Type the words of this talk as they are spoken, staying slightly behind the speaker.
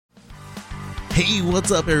Hey, what's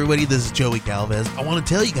up, everybody? This is Joey Galvez. I want to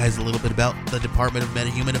tell you guys a little bit about the Department of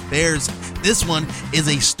Meta-Human Affairs. This one is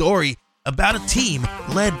a story about a team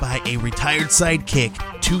led by a retired sidekick,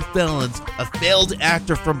 2 felons, a failed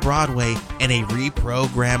actor from Broadway, and a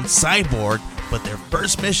reprogrammed cyborg. But their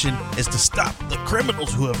first mission is to stop the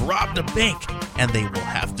criminals who have robbed a bank, and they will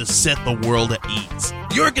have to set the world at ease.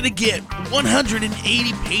 You're going to get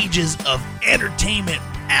 180 pages of entertainment,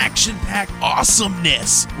 action-packed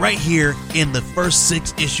awesomeness right here in the first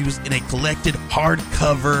 6 issues in a collected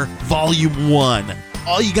hardcover volume 1.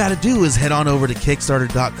 All you gotta do is head on over to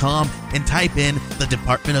Kickstarter.com and type in the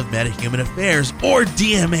Department of Meta-Human Affairs or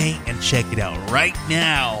DMA and check it out right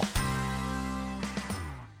now.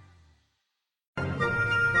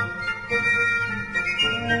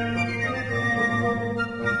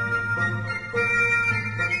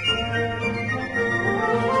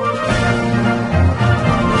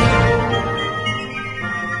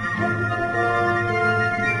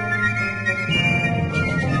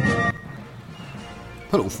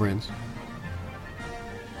 Hello, friends.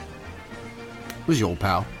 This is your old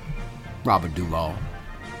pal, Robert Duvall.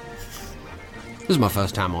 This is my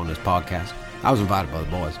first time on this podcast. I was invited by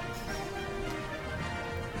the boys.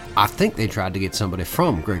 I think they tried to get somebody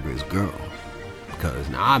from Gregory's Girl, because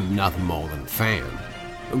now I'm nothing more than a fan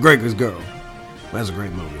of Gregory's Girl. That's a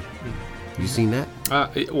great movie. You seen that?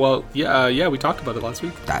 Yeah, we talked about it last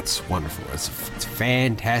week. That's wonderful. It's a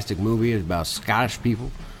fantastic movie. It's about Scottish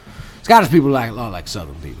people. Scottish people like a lot like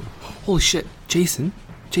Southern people. Holy shit, Jason,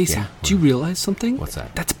 Yeah, do you realize something? What's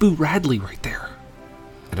that? That's Boo Radley right there.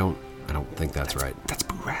 I don't think that's right. That's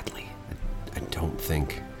Boo Radley. I don't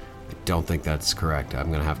think that's correct.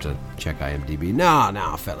 I'm gonna have to check IMDb.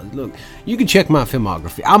 Nah, fellas. Look, you can check my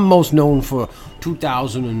filmography. I'm most known for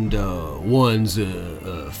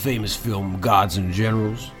 2001's famous film Gods and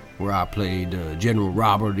Generals, where I played General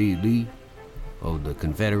Robert E. Lee of the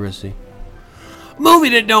Confederacy. Movie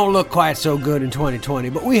that don't look quite so good in 2020,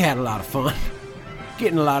 but we had a lot of fun.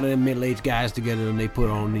 Getting a lot of them middle-aged guys together, and they put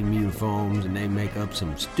on them uniforms, and they make up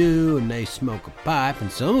some stew, and they smoke a pipe,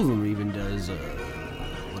 and some of them even does,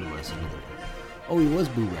 what am I saying? Oh, he was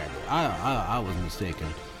Boo Radley. I was mistaken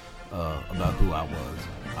about who I was.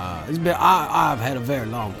 I've had a very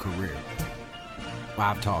long career.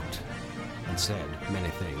 I've talked and said many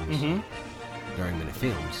things. During many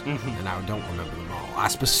films, and I don't remember them all. I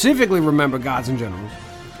specifically remember Gods and Generals,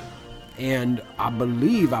 and I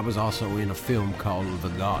believe I was also in a film called The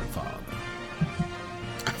Godfather.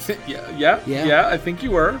 Yeah, I think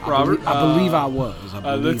you were, Robert. I believe I was.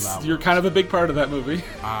 You're kind of a big part of that movie.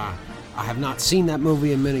 I have not seen that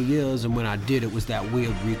movie in many years, and when I did, it was that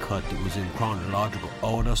weird recut that was in chronological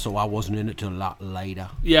order, so I wasn't in it till a lot later.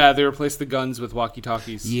 Yeah, they replaced the guns with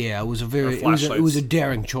walkie-talkies. Yeah, it was a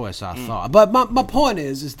daring choice, I thought. But my point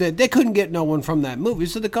is that they couldn't get no one from that movie,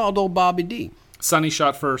 so they called old Bobby D. Sonny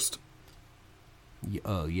shot first.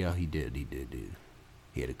 Yeah, he did. He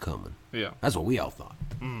had it coming. Yeah. That's what we all thought.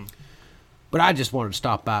 But I just wanted to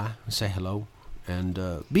stop by and say hello. And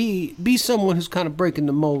be someone who's kind of breaking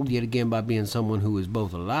the mold yet again by being someone who is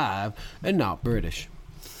both alive and not British.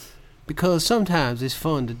 Because sometimes it's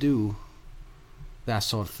fun to do that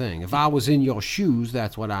sort of thing. If I was in your shoes,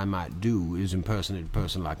 that's what I might do, is impersonate a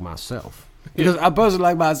person like myself. Because a person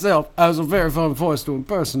like myself has a very fun voice to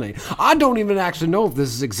impersonate. I don't even actually know if this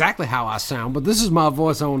is exactly how I sound, but this is my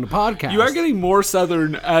voice on the podcast. You are getting more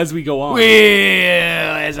southern as we go on.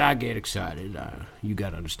 Well, as I get excited, you got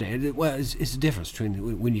to understand it. Well, it's the difference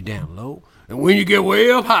between when you're down low and when you get way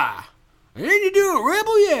up high. And then you do a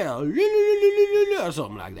rebel yell, or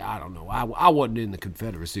something like that. I don't know. I wasn't in the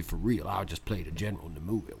Confederacy for real. I just played a general in the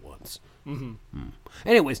movie once.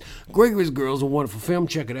 Anyways, Gregory's Girl is a wonderful film.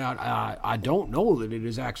 Check it out. I don't know that it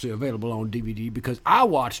is actually available on DVD because I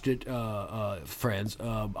watched it, friends.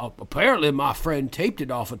 Apparently, my friend taped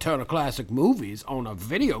it off of Turner Classic Movies on a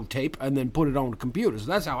videotape and then put it on the computer. So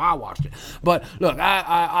that's how I watched it. But look,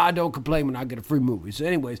 I don't complain when I get a free movie. So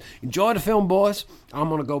anyways, enjoy the film, boys. I'm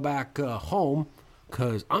going to go back home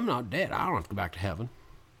because I'm not dead. I don't have to go back to heaven.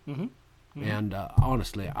 And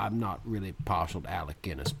honestly, I'm not really partial to Alec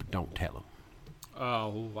Guinness, but don't tell him.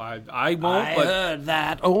 Oh, I won't. I heard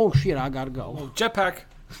that. Oh, shit, I gotta go. Oh, jetpack.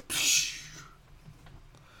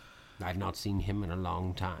 I've not seen him in a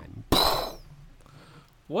long time.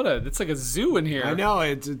 It's like a zoo in here. I know,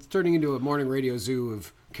 it's turning into a morning radio zoo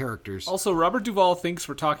of characters. Also, Robert Duvall thinks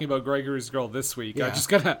we're talking about Gregory's Girl this week. Yeah. I just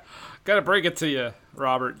gotta break it to you,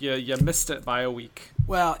 Robert. You missed it by a week.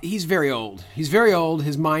 Well, he's very old. His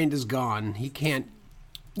mind is gone. You can't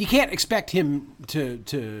expect him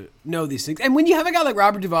to know these things. And when you have a guy like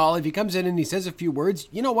Robert Duvall, if he comes in and he says a few words,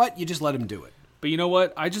 you know what? You just let him do it. But you know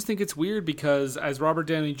what? I just think it's weird because, as Robert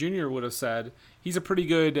Downey Jr. would have said, he's a pretty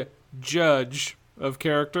good judge of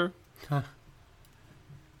character.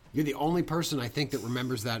 You're the only person I think that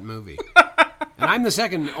remembers that movie. And I'm the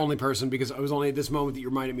second only person because it was only at this moment that you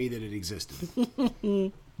reminded me that it existed.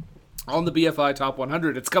 On the BFI Top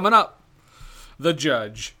 100, it's coming up. The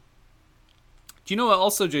Judge. Do you know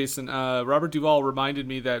also, Jason, Robert Duvall reminded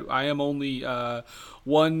me that I am only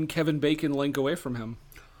one Kevin Bacon link away from him.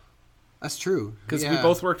 That's true. Because we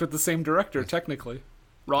both worked with the same director, technically.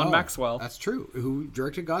 Ron Maxwell. That's true. Who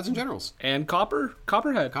directed Gods and Generals. And Copperhead.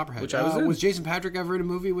 Copperhead. Which I was in. Was Jason Patrick ever in a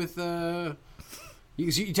movie with...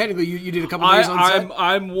 technically, you did a couple days on set?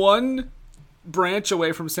 I'm one branch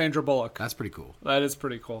away from Sandra Bullock. That's pretty cool. That is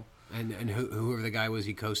pretty cool. And whoever the guy was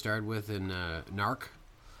he co-starred with in Narc?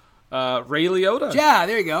 Ray Liotta. Yeah,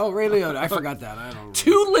 there you go. Ray Liotta. I forgot that. I don't know.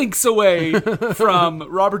 2 links away from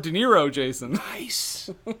Robert De Niro, Jason.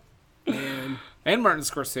 Nice. Man. And Martin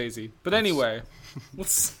Scorsese. But anyway,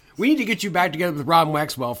 we need to get you back together with Ron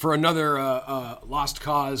Maxwell for another Lost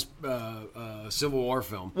Cause Civil War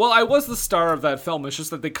film. Well, I was the star of that film. It's just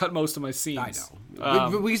that they cut most of my scenes. I know.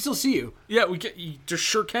 But we can still see you. Yeah, you just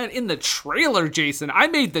sure can. In the trailer, Jason. I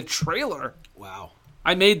made the trailer. Wow.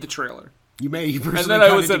 I made the trailer. You personally And then I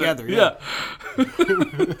cut was it in together. it. Yeah.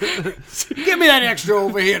 Give me that extra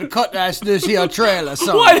over here to cut this here trailer,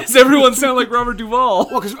 son. Why does everyone sound like Robert Duvall?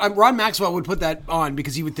 Well, because Ron Maxwell would put that on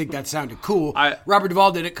because he would think that sounded cool. Robert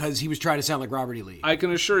Duvall did it because he was trying to sound like Robert E. Lee. I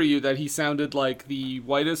can assure you that he sounded like the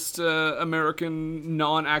whitest American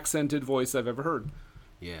non-accented voice I've ever heard.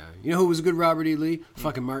 Yeah. You know who was a good Robert E. Lee?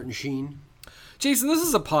 Fucking Martin Sheen. Jason, this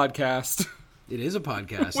is a podcast. It is a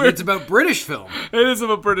podcast. It's about British film. It is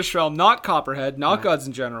about British film, not Copperhead, not Gods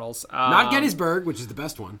and Generals. Not Gettysburg, which is the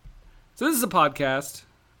best one. So this is a podcast.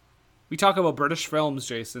 We talk about British films,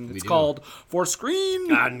 Jason. It's called For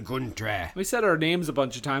Screen and Country. We said our names a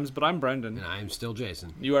bunch of times, but I'm Brendan. And I'm still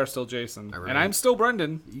Jason. You are still Jason. And I'm still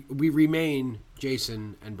Brendan. We remain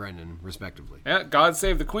Jason and Brendan, respectively. Yeah, God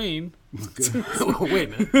save the Queen.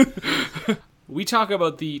 Wait a minute. We talk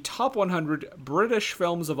about the top 100 British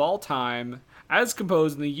films of all time, as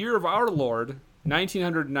composed in the year of our Lord,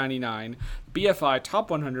 1999, BFI Top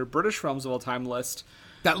 100 British Films of All Time list.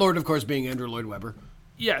 That Lord, of course, being Andrew Lloyd Webber.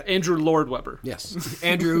 Yeah, Andrew Lloyd Webber. Yes,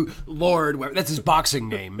 Andrew Lloyd Webber. That's his boxing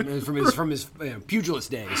name from his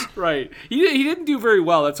pugilist days. Right. He didn't do very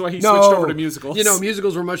well. That's why he switched over to musicals. You know,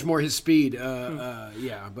 musicals were much more his speed.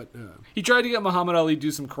 He tried to get Muhammad Ali to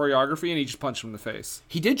do some choreography, and he just punched him in the face.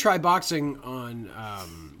 He did try boxing on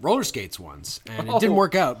roller skates once, and it didn't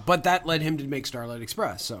work out. But that led him to make Starlight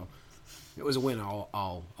Express. So it was a win,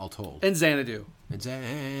 all told. And Xanadu. And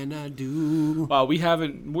Xanadu. Wow,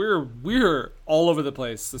 we're all over the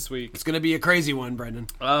place this week. It's gonna be a crazy one, Brendan.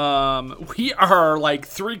 We are like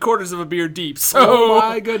 3/4 of a beer deep. So oh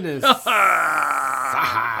my goodness.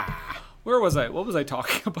 Where was I? What was I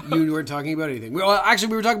talking about? You weren't talking about anything. Well, actually,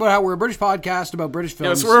 we were talking about how we're a British podcast about British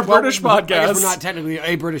films. Yes, we're a British podcast. I guess we're not technically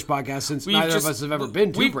a British podcast since neither of us have ever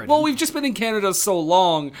been to Britain. Well, we've just been in Canada so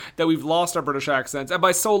long that we've lost our British accents. And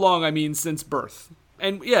by so long, I mean since birth.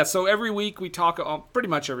 And yeah, so every week we talk, pretty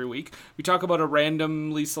much every week, we talk about a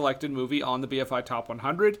randomly selected movie on the BFI Top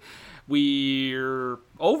 100. We're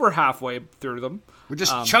over halfway through them. We're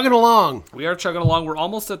just chugging along. We are chugging along. We're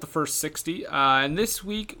almost at the first 60. And this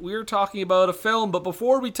week we're talking about a film. But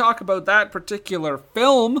before we talk about that particular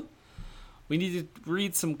film, we need to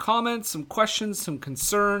read some comments, some questions, some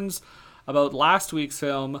concerns about last week's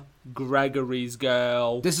film, Gregory's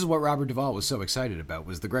Girl. This is what Robert Duvall was so excited about,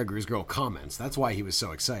 was the Gregory's Girl comments. That's why he was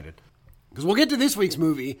so excited. Because we'll get to this week's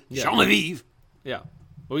movie, Genevieve. Yeah.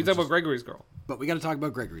 But we talk about Gregory's Girl. But we got to talk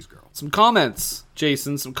about Gregory's Girl. Some comments,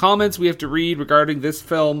 Jason. Some comments we have to read regarding this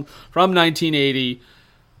film from 1980.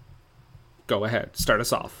 Go ahead. Start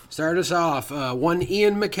us off. One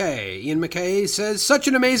Ian McKay. Ian McKay says, such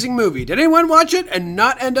an amazing movie. Did anyone watch it and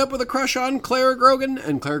not end up with a crush on Clara Grogan?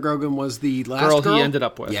 And Clara Grogan was the last girl he ended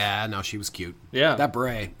up with. Yeah, no, she was cute. Yeah. That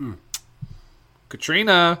beret.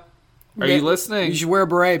 Katrina, are you listening? You should wear a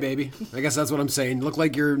beret, baby. I guess that's what I'm saying. You look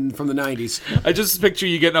like you're from the 90s. I just picture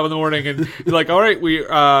you getting up in the morning and you're like, all right,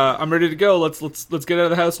 I'm ready to go. Let's get out of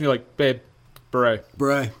the house. And you're like, babe, beret.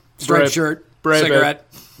 Beret. Striped shirt. Beret,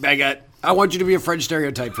 cigarette. Baguette. I want you to be a French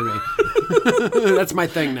stereotype for me. That's my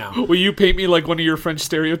thing now. Will you paint me like one of your French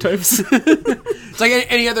stereotypes? It's like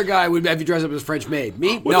any other guy would have you dress up as French maid.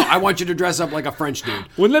 Me? No, I want you to dress up like a French dude.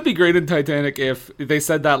 Wouldn't that be great in Titanic if they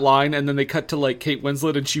said that line and then they cut to like Kate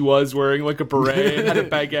Winslet and she was wearing like a beret and had a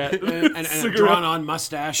baguette And a drawn-on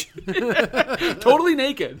mustache. totally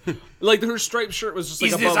naked. Like her striped shirt was just like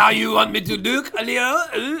Is this above. how you want me to look, Leo?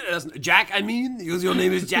 Jack, I mean, because your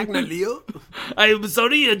name is Jack, not Leo. I'm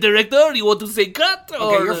sorry, director. You want to say cut?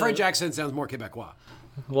 Okay, your French accent sounds more Quebecois.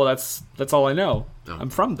 Well, that's all I know. I'm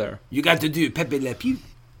from there. You got to do Pepe Le Pew.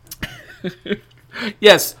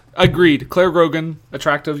 Yes, agreed. Claire Grogan,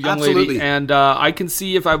 attractive young Absolutely. lady, and I can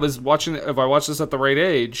see if I watched this at the right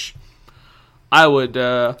age, I would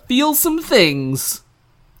feel some things.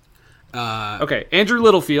 Okay, Andrew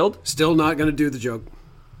Littlefield. Still not going to do the joke.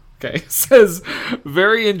 Okay, says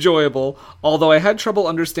very enjoyable. Although I had trouble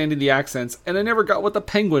understanding the accents, and I never got what the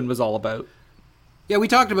penguin was all about. Yeah, we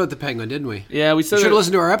talked about the penguin, didn't we? Yeah, we said. You should have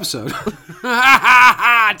listened to our episode.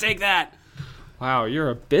 Take that. Wow, you're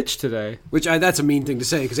a bitch today. Which that's a mean thing to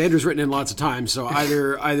say because Andrew's written in lots of times. So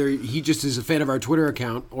either he just is a fan of our Twitter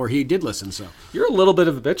account or he did listen. So You're a little bit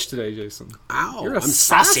of a bitch today, Jason. ow, You're a I'm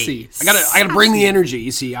sassy. I gotta bring the energy.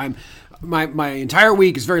 You see, my entire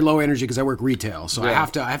week is very low energy because I work retail. So I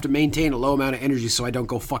have to maintain a low amount of energy so I don't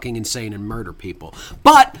go fucking insane and murder people.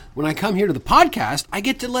 But when I come here to the podcast, I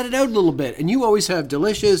get to let it out a little bit. And you always have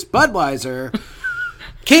delicious Budweiser.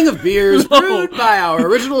 King of beers, brewed by our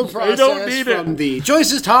original process don't need from it. the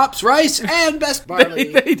choicest hops, rice, and best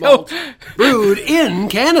barley They malt brewed in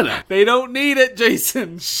Canada. They don't need it,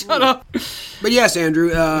 Jason. Shut up. But yes,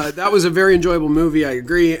 Andrew, that was a very enjoyable movie. I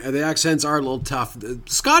agree. The accents are a little tough. The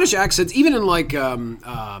Scottish accents, even in like,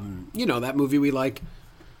 that movie we like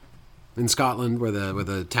in Scotland where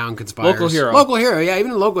the town conspires. Local Hero. Local Hero, yeah.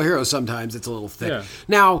 Even in Local Hero, sometimes it's a little thick. Yeah.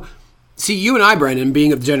 Now, see, you and I, Brendan,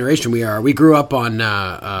 being of the generation we are, we grew up on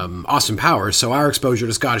Austin Powers, so our exposure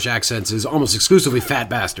to Scottish accents is almost exclusively Fat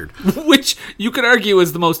Bastard. Which you could argue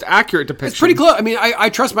is the most accurate depiction. It's pretty close. I mean, I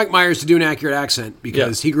trust Mike Myers to do an accurate accent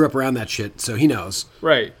because he grew up around that shit, so he knows.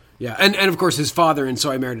 Right. Yeah, and of course his father in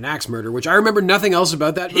So I Married an Axe Murder, which I remember nothing else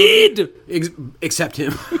about that movie except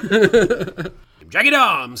him. Jackie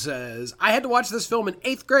Dom says, I had to watch this film in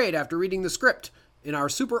 8th grade after reading the script in our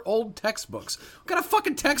super old textbooks. What kind of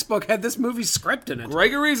fucking textbook had this movie's script in it?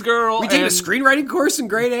 Gregory's Girl. We did a and screenwriting course in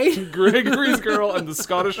grade 8? Gregory's Girl and the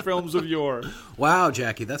Scottish films of yore. Wow,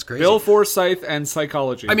 Jackie, that's crazy. Bill Forsyth and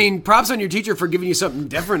Psychology. I mean, props on your teacher for giving you something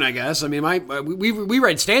different, I guess. I mean, we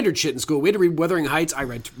read standard shit in school. We had to read Wuthering Heights. I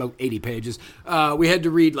read about 80 pages. We had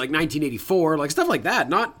to read, like, 1984, like, stuff like that,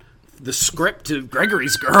 not the script to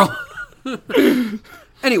Gregory's Girl.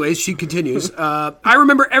 Anyways, she continues. I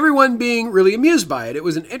remember everyone being really amused by it. It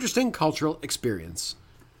was an interesting cultural experience.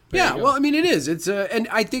 Yeah, well, I mean, it is. It's and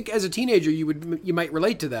I think as a teenager, you might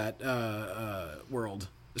relate to that world,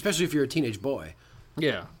 especially if you're a teenage boy.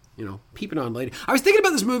 yeah. You know, peeping on lady. I was thinking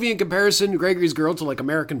about this movie in comparison, Gregory's Girl, to like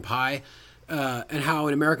American Pie, and how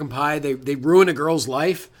in American Pie they ruin a girl's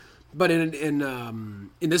life, but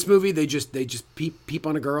in this movie they just peep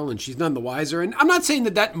on a girl and she's none the wiser. And I'm not saying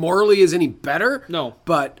that morally is any better. No.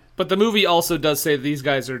 but the movie also does say these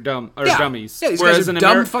guys are dummies. Yeah, these Whereas guys are in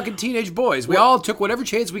dumb fucking teenage boys. We all took whatever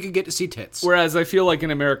chance we could get to see tits. Whereas I feel like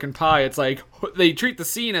in American Pie, it's like they treat the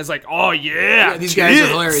scene as like, oh yeah, These guys are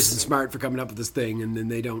tits. hilarious and smart for coming up with this thing, and then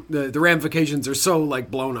they don't. The ramifications are so like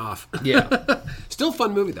blown off. Yeah. Still a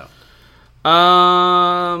fun movie though.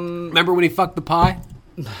 Um, Remember when he fucked the pie?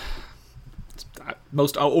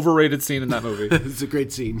 most overrated scene in that movie. It's a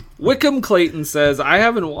great scene. Wickham Clayton says, I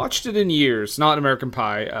haven't watched it in years. Not American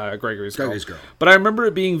Pie, Gregory's Girl. But I remember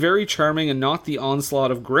it being very charming and not the onslaught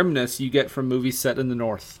of grimness you get from movies set in the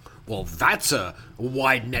North. Well, that's a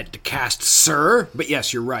wide net to cast, sir. But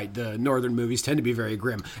yes, you're right. The northern movies tend to be very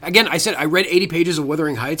grim. Again, I said I read 80 pages of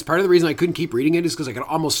Wuthering Heights. Part of the reason I couldn't keep reading it is because I could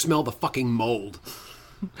almost smell the fucking mold.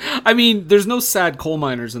 I mean, there's no sad coal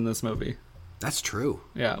miners in this movie. That's true.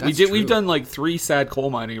 Yeah, That's true. We've done like 3 sad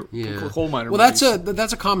coal miner. Coal miner. Well, movies.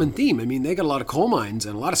 that's a common theme. I mean, they got a lot of coal mines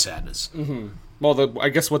and a lot of sadness. Mm-hmm. Well, I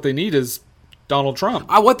guess what they need is Donald Trump.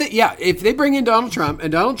 If they bring in Donald Trump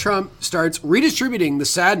and Donald Trump starts redistributing the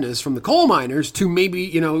sadness from the coal miners to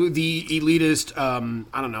maybe, the elitist,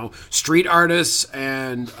 I don't know, street artists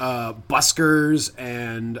and buskers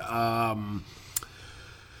and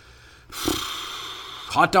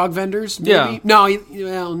hot dog vendors, maybe?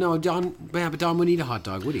 Yeah. No, Don would eat a hot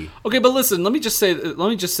dog, would he? Okay, but listen, let me just say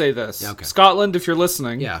this. Yeah, okay. Scotland, if you're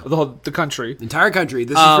listening, Yeah. the country. Entire country,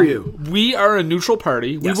 this is for you. We are a neutral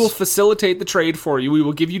party. Yes. We will facilitate the trade for you. We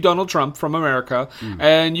will give you Donald Trump from America,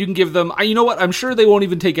 and you can give them. You know what? I'm sure they won't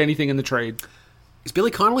even take anything in the trade. Is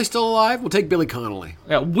Billy Connolly still alive? We'll take Billy Connolly.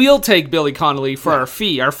 Yeah, we'll take Billy Connolly for our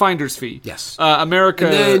fee, our finder's fee. Yes. America.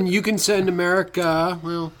 And then you can send America,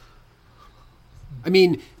 well, I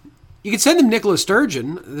mean, you can send them Nicola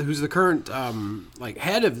Sturgeon, who's the current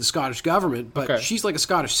head of the Scottish government, but Okay. she's like a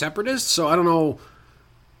Scottish separatist, so I don't know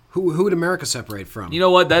who would America separate from. You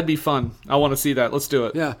know what? That'd be fun. I want to see that. Let's do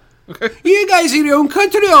it. Yeah. You guys in your own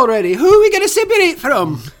country already. Who are we going to separate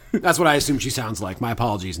from? That's what I assume she sounds like. My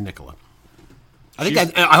apologies, Nicola.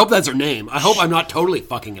 I hope that's her name. I hope I'm not totally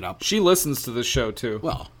fucking it up. She listens to this show, too.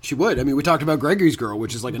 Well, she would. I mean, we talked about Gregory's Girl,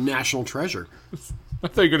 which is like a national treasure. I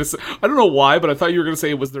thought you were going to say, I don't know why, but I thought you were going to say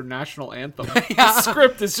it was their national anthem. The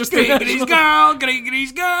script is just their Gregory's national... Girl,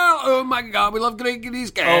 Gregory's Girl. Oh my God, we love Gregory's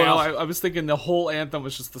Girl. Oh, no, I was thinking the whole anthem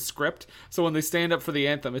was just the script. So when they stand up for the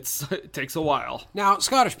anthem, it takes a while. Now,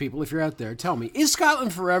 Scottish people, if you're out there, tell me, is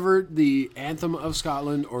Scotland Forever the anthem of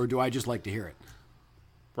Scotland, or do I just like to hear it?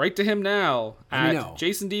 Write to him now Let me at know.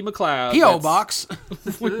 Jason D. McLeod. P.O. That's- Box.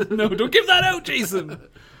 No, don't give that out, Jason.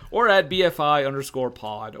 Or at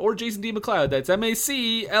BFI_pod. Or Jason D. McLeod. That's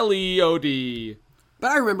MACLEOD.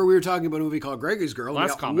 But I remember we were talking about a movie called Gregory's Girl. Last We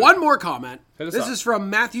got comment. one more comment. Hit us This up. is from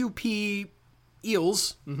Matthew P.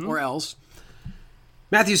 Eels, or else.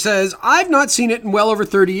 Matthew says, I've not seen it in well over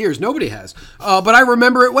 30 years. Nobody has. But I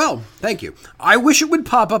remember it well. Thank you. I wish it would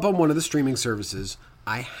pop up on one of the streaming services.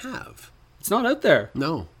 I have. It's not out there.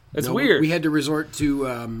 No. It's No, weird. We had to resort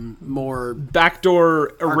to more...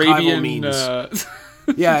 Backdoor Arabian... means.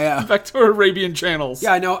 Yeah. Backdoor Arabian channels.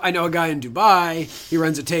 Yeah, I know a guy in Dubai. He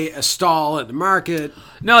runs a stall at the market.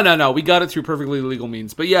 No. We got it through perfectly legal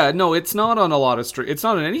means. But yeah, no, it's not on a lot of it's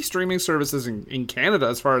not on any streaming services in Canada,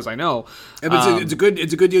 as far as I know. Yeah, but it's a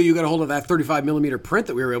good deal. You got a hold of that 35mm print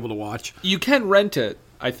that we were able to watch. You can rent it,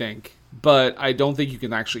 I think, but I don't think you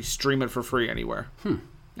can actually stream it for free anywhere.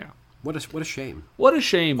 Yeah. What a shame. What a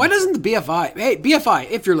shame. Why doesn't the BFI... Hey, BFI,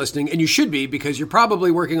 if you're listening, and you should be because you're probably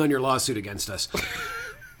working on your lawsuit against us,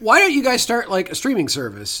 why don't you guys start like a streaming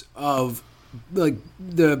service of like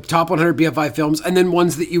the top 100 BFI films and then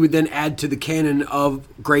ones that you would then add to the canon of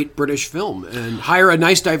great British film and hire a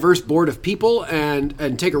nice diverse board of people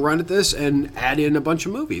and take a run at this and add in a bunch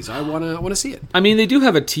of movies. I want to see it. I mean, they do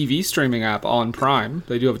have a TV streaming app on Prime.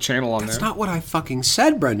 They do have a channel on That's there. not what I fucking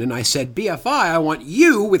said, Brendan. I said BFI. I want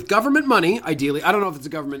you with government money, ideally. I don't know if it's a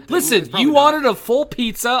government thing. Listen, It's probably you not. wanted a full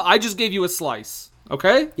pizza. I just gave you a slice.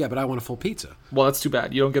 Okay? Yeah, but I want a full pizza. Well, that's too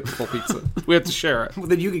bad. You don't get the full pizza. We have to share it. Well,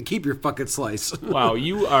 then you can keep your fucking slice. Wow,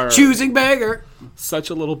 you are Choosing Beggar. such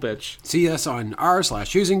a little bitch. See us on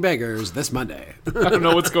r/Choosing Beggars this Monday. I don't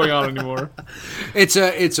know what's going on anymore. It's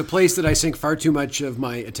a place that I sink far too much of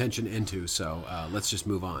my attention into. So let's just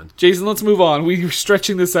move on. Jason, let's move on. We're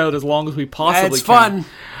stretching this out as long as we possibly It's can.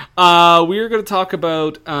 fun. We are going to talk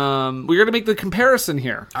about. We're going to make the comparison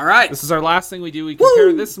here. All right. This is our last thing we do. We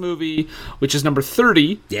compare this movie, which is number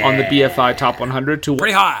 30 on the BFI Top 100, to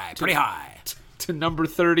Pretty high. to number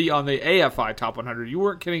 30 on the AFI Top 100. You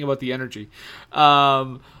weren't kidding about the energy.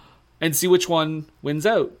 And see which one wins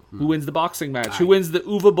out. Who wins the boxing match? Who wins the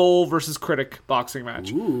Uva Bowl versus Critic boxing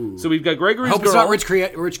match? Ooh. So we've got Gregory's Hope it's Girl not Rich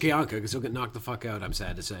Kianka because he'll get knocked the fuck out. I'm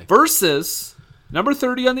sad to say. versus number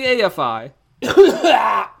 30 on the AFI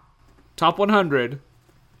Top 100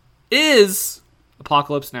 is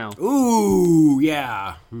Apocalypse Now. Ooh,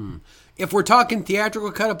 yeah. If we're talking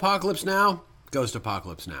theatrical cut Apocalypse Now, goes to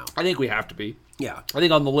Apocalypse Now. I think we have to be. Yeah. I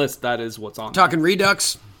think on the list that is what's on. Talking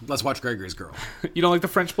Redux, let's watch Gregory's Girl. You don't like the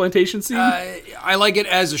French plantation scene? I like it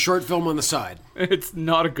as a short film on the side. It's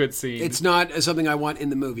not a good scene. It's not something I want in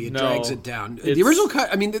the movie. It No, drags it down. it's- The original cut,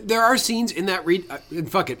 I mean, there are scenes in that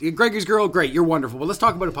fuck it. Gregory's Girl, great, you're wonderful. But let's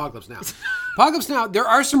talk about Apocalypse Now. Apocalypse Now, there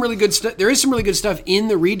are some really good stuff. There is some really good stuff in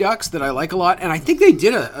the Redux that I like a lot. And I think they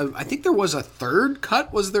did I think there was a third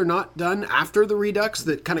cut, was there not, done after the Redux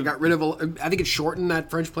that kind of got rid of, I think it shortened that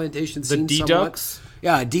French plantation scene somewhat. Dedux?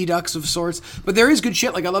 Yeah, dedux of sorts. But there is good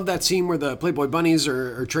shit. Like, I love that scene where the Playboy bunnies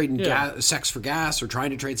are trading sex for gas or trying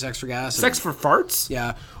to trade sex for gas. Sex for farts?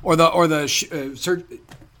 Yeah, search.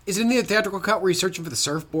 Is it in the theatrical cut where he's searching for the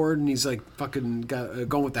surfboard and he's like fucking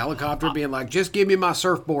going with the helicopter, being like, "Just give me my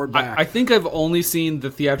surfboard back." I think I've only seen the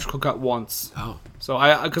theatrical cut once. Oh. So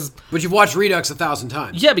because But you've watched Redux 1,000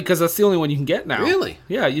 times. yeah, because that's the only one you can get now. Really?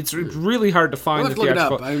 Yeah, it's really hard to find I'll the have to look it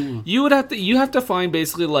up. theatrical. You have to find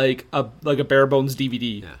basically like a bare bones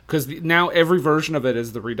DVD because now every version of it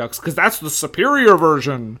is the Redux because that's the superior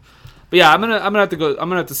version. But yeah, I'm gonna have to go. I'm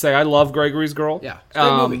gonna have to say I love Gregory's Girl. Yeah, it's a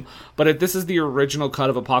great movie. But this is the original cut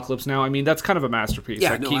of Apocalypse Now. I mean, that's kind of a masterpiece.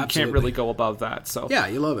 Yeah, Like, you can't absolutely. really go above that. So Yeah,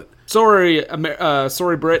 you love it. sorry,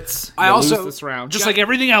 sorry, Brits. I You also- lose this round, just like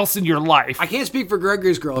everything else in your life. I can't speak for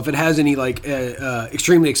Gregory's Girl if it has any like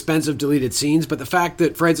extremely expensive deleted scenes, but the fact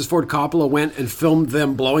that Francis Ford Coppola went and filmed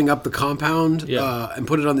them blowing up the compound Yeah. and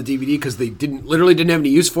put it on the DVD because they literally didn't have any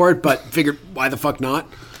use for it, but figured why the fuck not?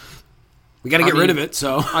 We got to get rid of it.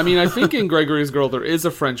 So I mean, I think in Gregory's Girl there is a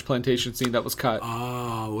French plantation scene that was cut.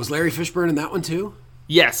 was Larry Fishburne in that one too?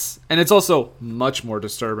 Yes, and it's also much more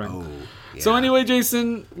disturbing. Oh, So anyway,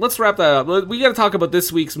 Jason, let's wrap that up. We got to talk about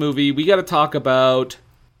this week's movie. We got to talk about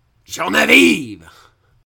Genevieve.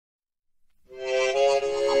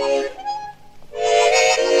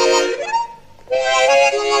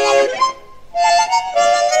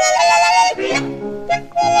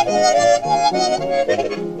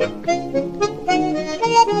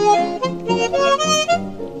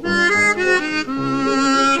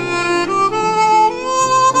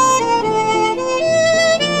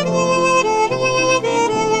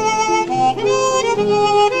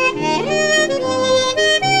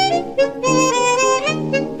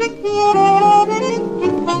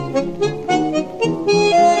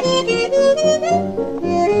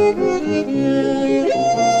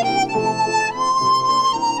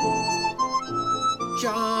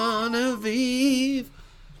 Genevieve.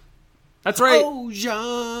 that's right. Oh,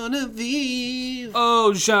 Genevieve.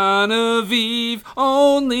 Oh, Genevieve,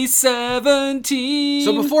 only 17.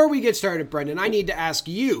 So before we get started, Brendan, I need to ask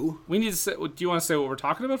you. we need to say, do you want to say what we're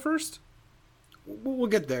talking about first? We'll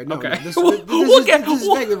get there. No, Okay. no, this We'll get- is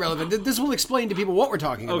vaguely relevant. This will explain to people what we're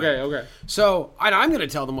talking about. Okay. So I'm going to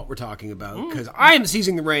tell them what we're talking about because I am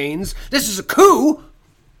seizing the reins. This is a coup.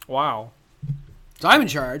 Wow. So I'm in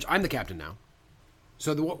charge. I'm the captain now.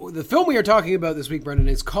 So the film we are talking about this week, Brendan,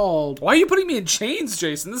 is called. Why are you putting me in chains,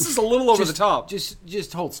 Jason? This is a little over the top.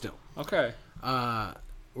 Just hold still. Okay.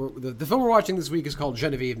 The film we're watching this week is called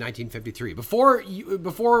Genevieve, 1953. Before,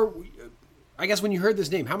 I guess when you heard this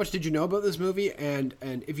name, how much did you know about this movie? And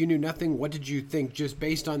if you knew nothing, what did you think, just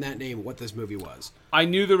based on that name, what this movie was? I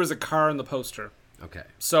knew there was a car in the poster, Okay.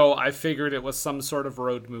 so I figured it was some sort of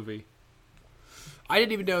road movie. I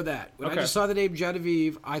didn't even know that. When I Okay. just saw the name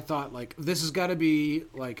Genevieve, I thought, like, this has got to be,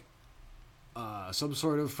 like, some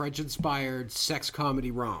sort of French-inspired sex comedy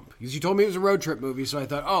romp. Because you told me it was a road trip movie, so I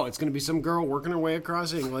thought, oh, it's going to be some girl working her way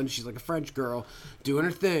across England. She's like a French girl doing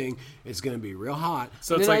her thing. It's going to be real hot.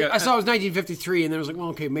 So And it's then like I saw it was 1953, and then I was like, well,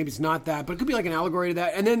 okay, maybe it's not that, but it could be like an allegory to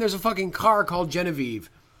that. And then there's a fucking car called Genevieve.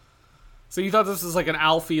 So you thought this was like an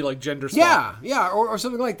Alfie, like gender swap? Yeah, or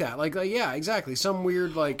something like that. Like, yeah, exactly. Some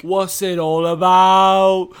weird, like... What's it all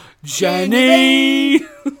about, Jenny?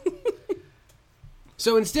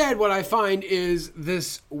 So instead, what I find is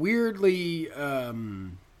this weirdly...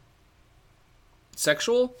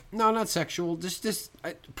 Sexual? No, not sexual. Just this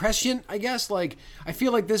prescient, I guess. Like, I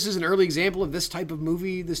feel like this is an early example of this type of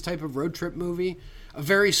movie, this type of road trip movie. A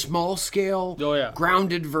very small scale, Oh, yeah.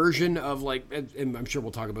 grounded version of, like, and I'm sure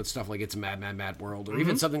we'll talk about stuff like It's a Mad, Mad, Mad World, or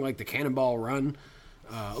even something like The Cannonball Run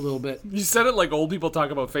a little bit. You said it like old people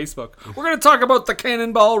talk about Facebook. We're going to talk about the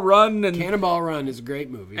Cannonball Run and Cannonball Run is a great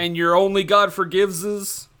movie. and your Only God Forgives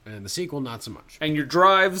And the sequel, not so much. and your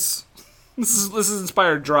Drives. This is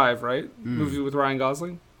inspired Drive, right? Movie with Ryan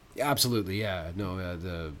Gosling. Absolutely, yeah. No,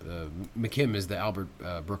 the McKim is the Albert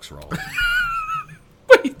Brooks role.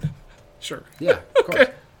 Wait. Sure. Yeah, of course.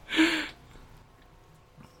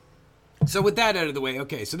 So with that out of the way,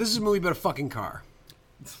 okay, so this is a movie about a fucking car.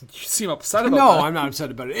 You seem upset about No, that. I'm not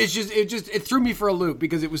upset about it. It threw me for a loop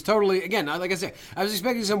because it was totally, again, like I said, I was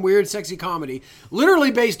expecting some weird, sexy comedy,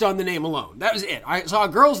 literally based on the name alone. That was it. I saw a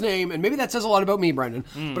girl's name, and maybe that says a lot about me, Brendan,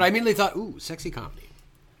 but I immediately thought, ooh, sexy comedy.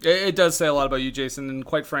 It does say a lot about you, Jason, and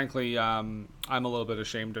quite frankly, I'm a little bit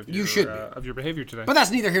ashamed of your, should be. of your behavior today. But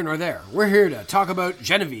that's neither here nor there. We're here to talk about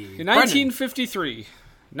Genevieve. In Brendan. 1953,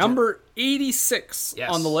 number 86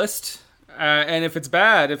 Yes. on the list. And if it's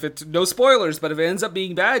bad, if it's no spoilers, but if it ends up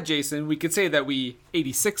being bad, Jason, we could say that we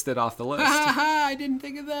 86'd it off the list. I didn't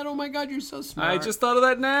think of that. Oh my God, you're so smart. I just thought of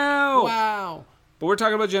that now. Wow. But we're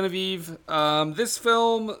talking about Genevieve. This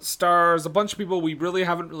film stars a bunch of people we really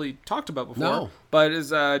haven't really talked about before. No. But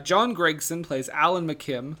is John Gregson plays Alan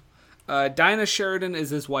McKim. Dinah Sheridan is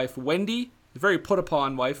his wife, Wendy. Very put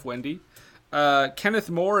upon wife, Wendy. Kenneth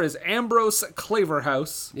Moore is Ambrose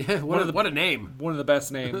Claverhouse. Yeah, what a name. One of the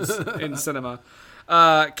best names in cinema.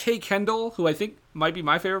 Kay Kendall, who I think might be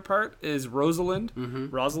my favorite part, is Rosalind. Mm-hmm.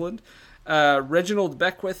 Rosalind. Reginald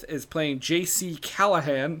Beckwith is playing J.C.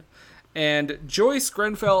 Callahan. And Joyce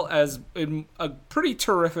Grenfell as in a pretty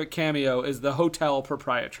terrific cameo is the hotel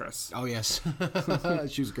proprietress. Oh, yes.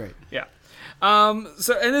 She was great. Yeah.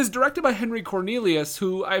 So and is directed by Henry Cornelius,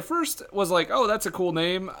 who I first was like, oh, that's a cool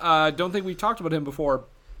name. Don't think we talked about him before,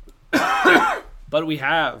 but we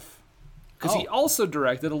have, because he also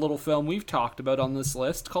directed a little film we've talked about on this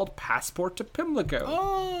list called Passport to Pimlico.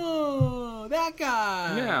 Oh, that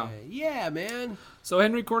guy. Yeah. Yeah, man. So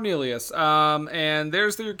Henry Cornelius, and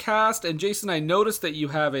there's your cast. And Jason, I noticed that you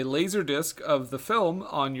have a laser disc of the film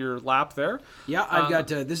on your lap there. Yeah, I've got.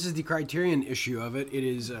 This is the Criterion issue of it. It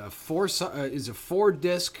is a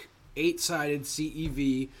 4-disc, 8-sided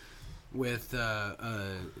CEV with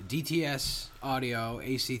DTS audio,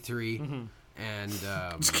 AC3, and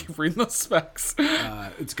Just keep reading those specs.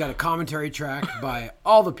 it's got a commentary track by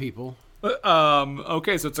all the people.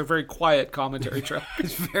 Okay, so it's a very quiet commentary track.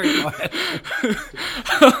 It's very quiet.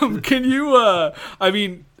 Can you? I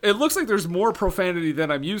mean, it looks like there's more profanity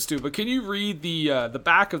than I'm used to. But can you read the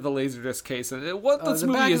back of the Laserdisc case and what this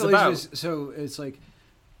movie is about? So it's like,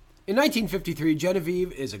 in 1953,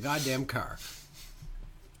 Genevieve is a goddamn car.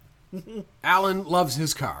 Alan loves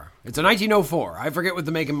his car. It's a 1904. I forget what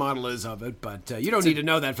the make and model is of it, but you don't need to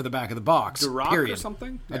know that for the back of the box. Duroc period. or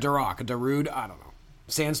something? A Duroc, a Darude, I don't know.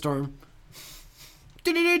 Sandstorm.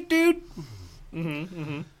 Dude.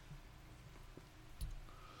 And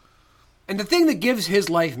the thing that gives his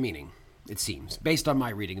life meaning, it seems, based on my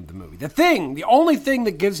reading of the movie, the only thing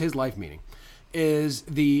that gives his life meaning is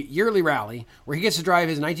the yearly rally where he gets to drive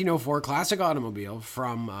his 1904 classic automobile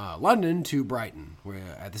from London to Brighton,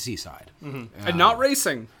 at the seaside. And not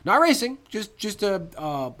racing. Not racing, just a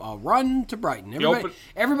run to Brighton.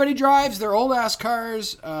 Everybody drives their old ass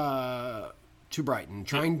cars to Brighton,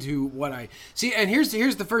 trying to see. And here's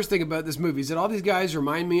the first thing about this movie is that all these guys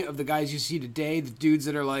remind me of the guys you see today, the dudes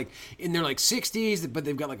that are like in their like 60s, but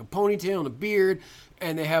they've got like a ponytail and a beard,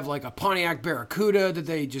 and they have like a Pontiac Barracuda that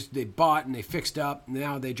they bought and they fixed up. And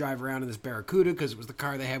now they drive around in this Barracuda because it was the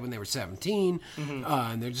car they had when they were 17,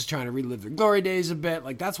 and they're just trying to relive their glory days a bit.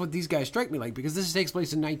 Like that's what these guys strike me like, because this takes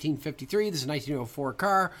place in 1953. This is a 1904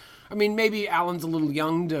 car. I mean, maybe Alan's a little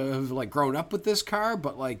young to have like grown up with this car,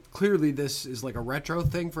 but like clearly this is like a retro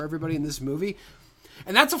thing for everybody in this movie.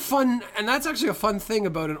 And that's actually a fun thing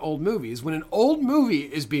about an old movie is when an old movie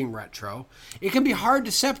is being retro, it can be hard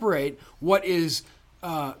to separate what is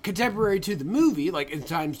contemporary to the movie, like in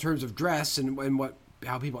terms of dress and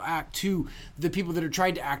how people act, to the people that are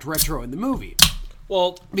trying to act retro in the movie.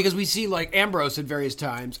 Well, because we see like Ambrose at various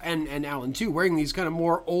times and Alan too wearing these kind of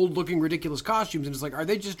more old looking ridiculous costumes, and it's like, are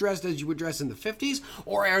they just dressed as you would dress in the 50s,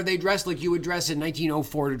 or are they dressed like you would dress in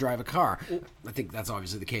 1904 to drive a car? I think that's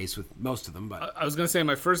obviously the case with most of them, but I was going to say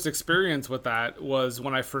my first experience with that was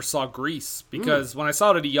when I first saw Grease, because when I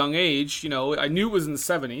saw it at a young age, I knew it was in the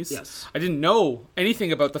 70s. Yes. I didn't know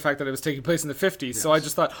anything about the fact that it was taking place in the 50s, so I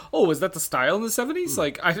just thought, oh, is that the style in the 70s?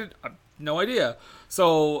 Like, I had no idea.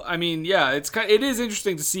 So, I mean, yeah, it is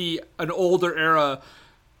interesting to see an older era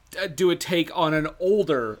do a take on an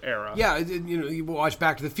older era. Yeah, you watch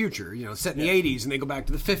Back to the Future, set in the 80s, and they go back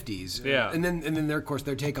to the 50s. Yeah. And then of course,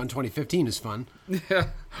 their take on 2015 is fun. Yeah.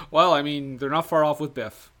 Well, I mean, they're not far off with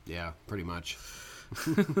Biff. Yeah, pretty much.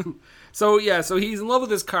 So he's in love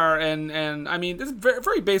with his car, and I mean, this is a very,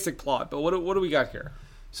 very basic plot, but what do we got here?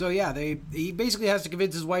 So yeah, he basically has to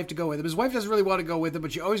convince his wife to go with him. His wife doesn't really want to go with him,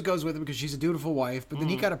 but she always goes with him because she's a dutiful wife. But then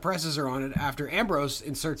he kind of presses her on it after Ambrose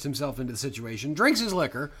inserts himself into the situation, drinks his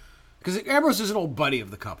liquor, because Ambrose is an old buddy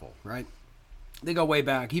of the couple, right? They go way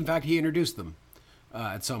back. In fact, he introduced them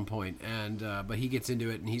at some point, and but he gets into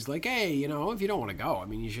it, and he's like, hey, if you don't want to go, I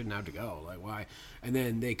mean, you shouldn't have to go. Like, why? And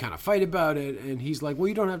then they kind of fight about it, and he's like, well,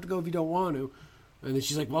 you don't have to go if you don't want to. And then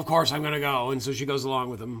she's like, well, of course I'm going to go. And so she goes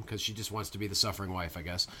along with him because she just wants to be the suffering wife, I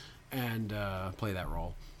guess, and play that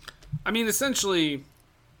role. I mean, essentially,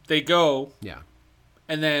 they go. Yeah.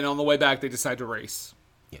 And then on the way back, they decide to race.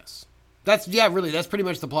 Yes. That's pretty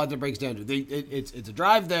much the plot that breaks down to. It's a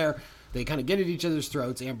drive there. They kind of get at each other's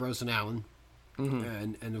throats, Ambrose and Alan.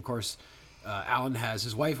 And of course, Alan has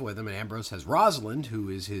his wife with him, and Ambrose has Rosalind, who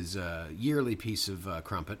is his yearly piece of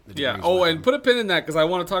crumpet. Yeah. Oh, and put a pin in that because I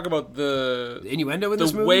want to talk about the innuendo in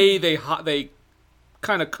this movie. The way they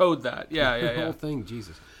kind of code that. Yeah. The whole thing,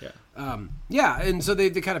 Jesus. Yeah. And so they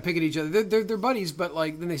kind of pick at each other. They're buddies, but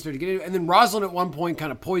like then they start to get into it. And then Rosalind at one point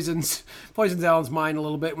kind of poisons Alan's mind a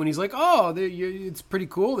little bit when he's like, "Oh, it's pretty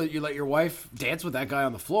cool that you let your wife dance with that guy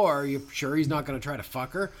on the floor. Are you sure he's not going to try to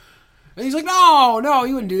fuck her?" And he's like, no,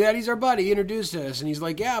 he wouldn't do that. He's our buddy. He introduced us. And he's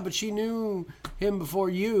like, yeah, but she knew him before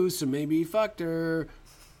you, so maybe he fucked her.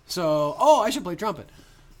 So, I should play trumpet.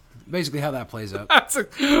 basically how that plays out.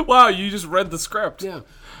 Wow, you just read the script. Yeah.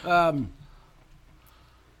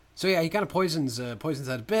 So yeah, he kind of poisons that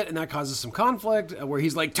a bit, and that causes some conflict where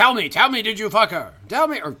he's like, tell me, did you fuck her? Tell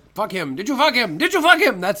me, or fuck him. Did you fuck him? Did you fuck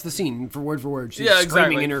him? That's the scene for word. She's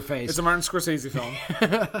screaming in her face. It's a Martin Scorsese film.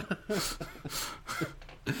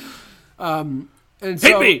 And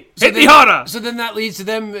so, Hit me harder! So then that leads to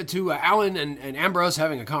them, to Alan and Ambrose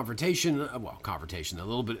having a confrontation, a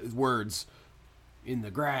little bit of words in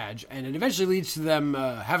the garage, and it eventually leads to them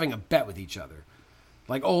having a bet with each other.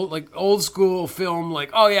 Like old school film, like,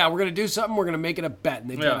 oh yeah, we're going to do something, we're going to make it a bet.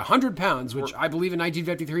 And they bet £100, which I believe in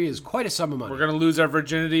 1953 is quite a sum of money. We're going to lose our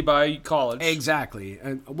virginity by college. Exactly.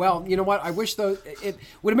 And, well, you know what? I wish, though,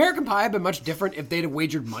 would American Pie have been much different if they'd have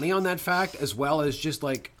wagered money on that fact, as well as just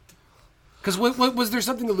like... Because was there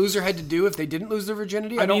something the loser had to do if they didn't lose their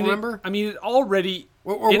virginity? I don't remember. It already...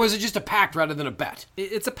 Or was it just a pact rather than a bet?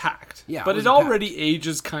 It's a pact. Yeah, but it already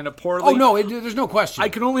ages kind of poorly. Oh, no, there's no question. I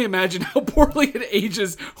can only imagine how poorly it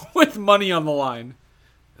ages with money on the line.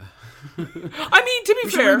 I mean, to be fair...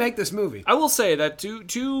 should remake this movie. I will say that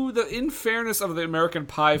to the in fairness of the American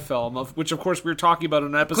Pie film, of which, of course, we were talking about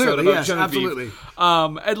in an episode Clearly, about yes, Genevieve.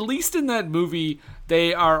 absolutely. At least in that movie,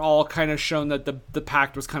 they are all kind of shown that the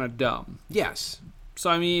pact was kind of dumb. Yes. So,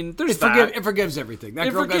 I mean, there's it forgives everything.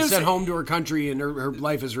 That girl got sent home to her country and her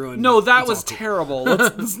life is ruined. No, that was terrible.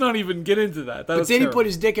 Let's not even get into that. But then he put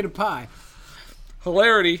his dick in a pie.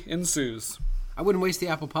 Hilarity ensues. I wouldn't waste the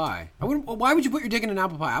apple pie. Why would you put your dick in an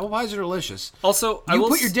apple pie? Apple pies are delicious. Also, you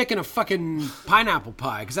put your dick in a fucking pineapple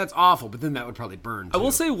pie because that's awful. But then that would probably burn. Too. I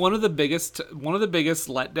will say one of the biggest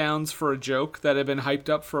letdowns for a joke that had been hyped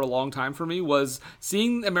up for a long time for me was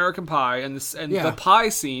seeing American Pie and the pie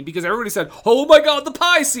scene, because everybody said, "Oh my god, the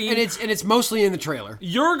pie scene!" And it's mostly in the trailer.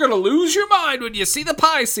 You're gonna lose your mind when you see the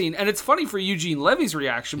pie scene, and it's funny for Eugene Levy's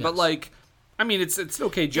reaction, but like. I mean, it's an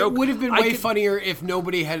okay joke. It would have been way funnier if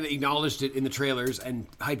nobody had acknowledged it in the trailers and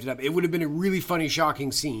hyped it up. It would have been a really funny,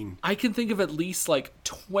 shocking scene. I can think of at least like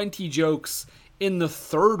 20 jokes in the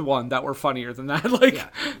third one that were funnier than that.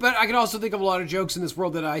 But I can also think of a lot of jokes in this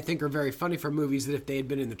world that I think are very funny for movies that if they had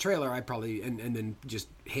been in the trailer, I probably and then just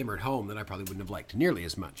hammered home that I probably wouldn't have liked nearly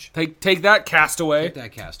as much. Take that, Castaway. Take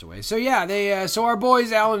that, Castaway. So yeah, they so our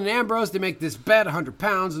boys Alan and Ambrose, they make this bet,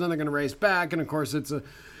 £100, and then they're going to race back, and of course it's a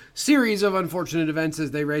series of unfortunate events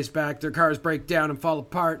as they race back. Their cars break down and fall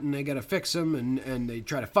apart, and they gotta fix them, and they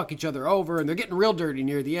try to fuck each other over, and they're getting real dirty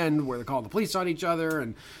near the end where they're calling the police on each other,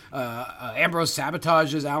 and Ambrose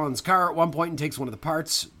sabotages Alan's car at one point and takes one of the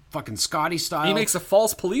parts, fucking Scotty style. He makes a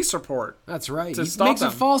false police report. That's right. He makes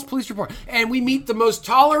a false police report. And we meet the most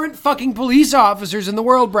tolerant fucking police officers in the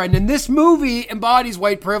world, Brendan. This movie embodies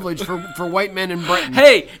white privilege for white men in Britain.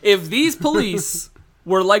 Hey, if these police...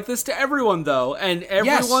 We're like this to everyone, though, and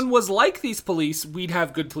everyone was like these police, we'd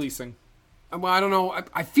have good policing. Well, I don't know.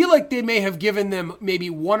 I feel like they may have given them maybe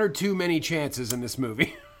one or too many chances in this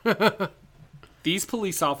movie. These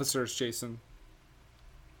police officers, Jason,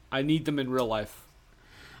 I need them in real life.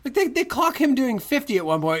 Like they clock him doing 50 at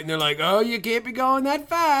one point, and they're like, "Oh, you can't be going that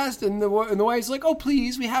fast." And the wife's like, "Oh,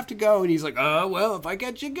 please, we have to go." And he's like, "Oh, well, if I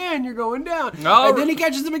catch you again, you're going down." No. And then he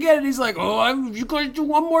catches him again, and he's like, you gotta do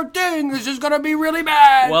one more thing. This is gonna be really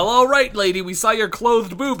bad. Well, all right, lady, we saw your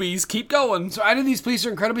clothed boobies. Keep going. So either these police are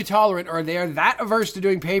incredibly tolerant, or they are that averse to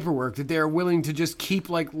doing paperwork that they are willing to just keep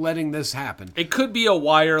letting this happen. It could be a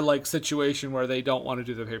Wire-like situation where they don't want to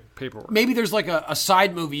do the paperwork. Maybe there's like a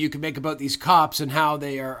side movie you could make about these cops and how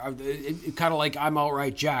they are kind of like I'm All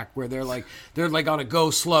Right Jack, where they're like on a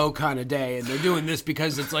go slow kind of day, and they're doing this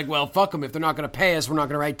because it's like, well, fuck them. If they're not going to pay us, we're not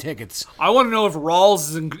going to write tickets. I want to know if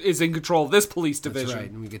Rawls is in control of this police division. That's right.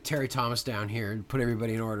 And we get Terry Thomas down here and put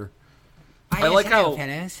everybody in order. I like how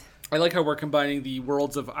we're combining the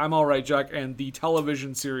worlds of I'm All Right Jack and the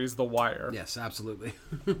television series The Wire. Yes, absolutely.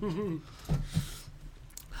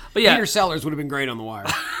 But yeah, Peter Sellers would have been great on The Wire.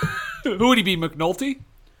 Who would he be, McNulty?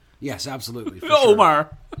 Yes, absolutely.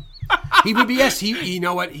 Omar. Sure. He would be, yes, you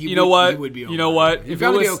know what? He would be Omar. You know what? If it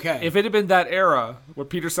was okay. If it had been that era where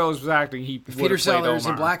Peter Sellers was acting, he would have Peter played Sellers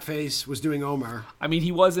in Omar. blackface was doing Omar. I mean,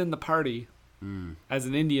 he was in The Party as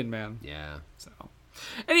an Indian man. Yeah. So,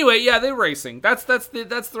 anyway, yeah, they're racing. That's the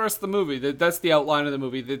rest of the movie. That's the outline of the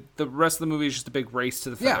movie. The rest of the movie is just a big race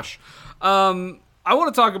to the finish. Yeah. I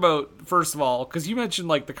want to talk about, first of all, because you mentioned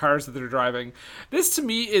like the cars that they're driving. This to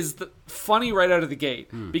me is funny right out of the gate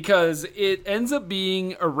because it ends up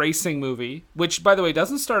being a racing movie, which, by the way,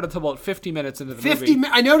 doesn't start until about 50 minutes into the movie.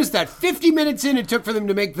 I noticed that 50 minutes in, it took for them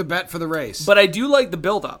to make the bet for the race. But I do like the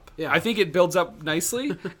build-up. Yeah. I think it builds up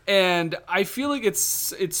nicely, and I feel like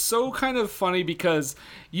it's so kind of funny because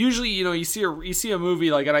usually, you see a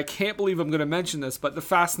movie like, and I can't believe I'm going to mention this, but The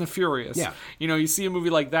Fast and the Furious. Yeah. You see a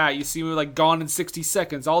movie like that. You see a movie like Gone in 60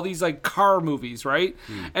 Seconds. All these like car movies, right?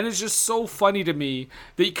 And it's just so funny to me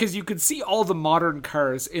because you could see all the modern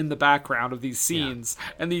cars in the background of these scenes,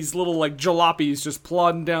 and these little like jalopies just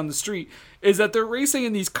plodding down the street. Is that they're racing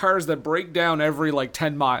in these cars that break down every like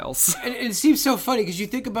 10 miles. And it seems so funny because you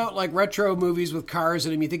think about like retro movies with cars,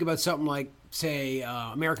 and you think about something like, say,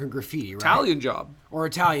 American Graffiti, right? Italian Job. Or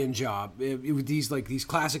Italian Job, with these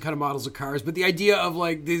classic kind of models of cars, but the idea of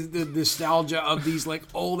like the nostalgia of these like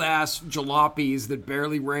old ass jalopies that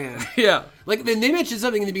barely ran. Yeah. Like then they mentioned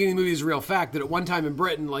something in the beginning of the movie is a real fact that at one time in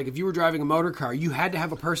Britain, like if you were driving a motor car, you had to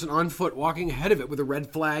have a person on foot walking ahead of it with a red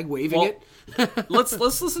flag waving it. let's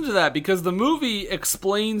listen to that because the movie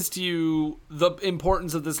explains to you the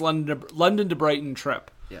importance of this London to Brighton trip.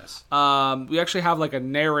 Yes. We actually have like a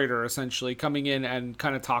narrator essentially coming in and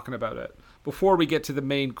kind of talking about it before we get to the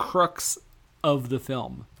main crux of the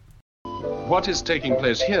film. What is taking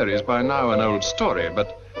place here is by now an old story,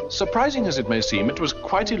 but surprising as it may seem, it was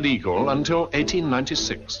quite illegal until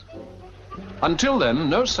 1896. Until then,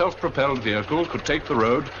 no self-propelled vehicle could take the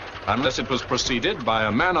road unless it was preceded by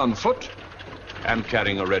a man on foot and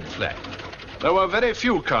carrying a red flag. There were very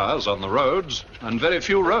few cars on the roads, and very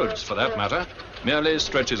few roads for that matter, merely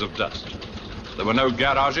stretches of dust. There were no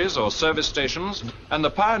garages or service stations, and the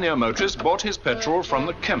pioneer motorist bought his petrol from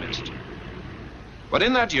the chemist. But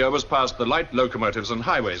in that year was passed the Light Locomotives and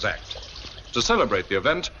Highways Act. To celebrate the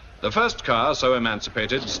event, the first car so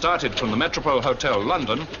emancipated started from the Metropole Hotel,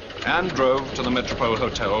 London, and drove to the Metropole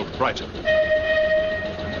Hotel, Brighton.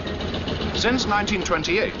 Since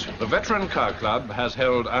 1928, the Veteran Car Club has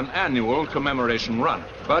held an annual commemoration run,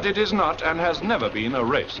 but it is not and has never been a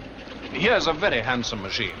race. Here's a very handsome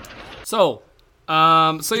machine. So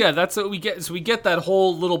yeah, that's what we get. So we get that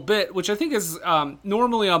whole little bit, which I think is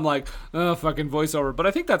normally I'm like, oh, fucking voiceover, but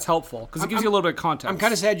I think that's helpful because it gives you a little bit of context. I'm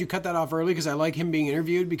kind of sad you cut that off early because I like him being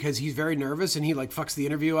interviewed because he's very nervous and he like fucks the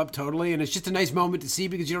interview up totally, and it's just a nice moment to see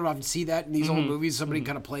because you don't often see that in these old movies. Somebody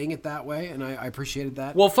kind of playing it that way, and I appreciated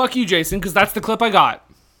that. Well, fuck you, Jason, because that's the clip I got.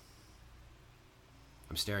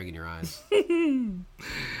 I'm staring in your eyes.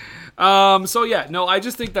 So yeah, no, I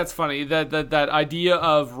just think that's funny that idea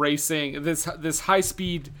of racing this high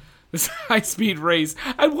speed race.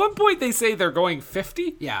 At one point they say they're going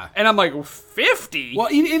 50. Yeah. And I'm like, 50?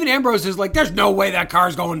 Well, even Ambrose is like, there's no way that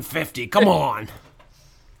car's going 50. Come on.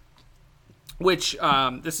 Which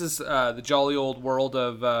this is the jolly old world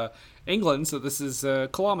of England, so this is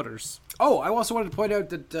kilometers. Oh, I also wanted to point out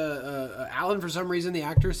that Alan, for some reason, the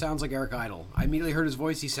actor sounds like Eric Idle. I immediately heard his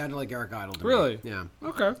voice. He sounded like Eric Idle to me. Really? Yeah.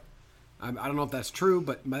 Okay. I don't know if that's true,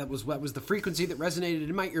 but that was the frequency that resonated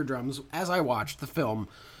in my eardrums as I watched the film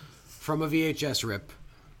from a VHS rip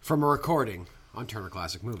from a recording on Turner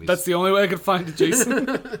Classic Movies. That's the only way I could find it, Jason.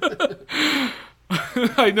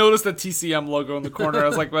 I noticed the TCM logo in the corner. I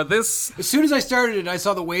was like, well, this... As soon as I started it, I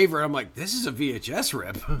saw the waiver, and I'm like, this is a VHS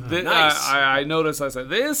rip. Nice. I noticed, I said,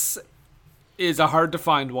 this is a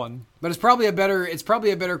hard-to-find one. But it's probably a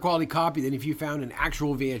better quality copy than if you found an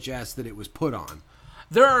actual VHS that it was put on.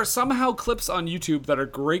 There are somehow clips on YouTube that are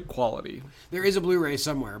great quality. There is a Blu-ray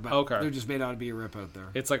somewhere, but okay. there just may not be a rip out there.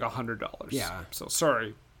 It's like $100. Yeah. So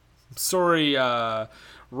sorry,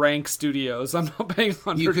 Rank Studios. I'm not paying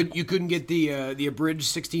 $100. You couldn't get the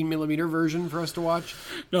abridged 16mm version for us to watch?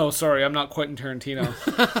 No, sorry, I'm not Quentin Tarantino.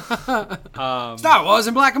 Star Wars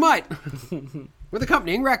in black and white with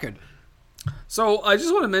accompanying record. So I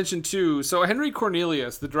just want to mention too. So Henry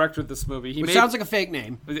Cornelius, the director of this movie, which sounds like a fake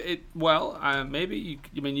name. Maybe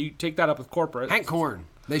you take that up with corporate. Hank Korn.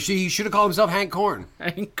 He should have called himself Hank Korn.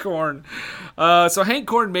 Hank Korn. So Hank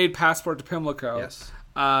Korn made Passport to Pimlico. Yes.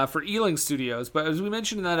 For Ealing Studios, but as we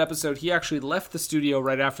mentioned in that episode, he actually left the studio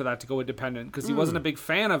right after that to go independent because he wasn't a big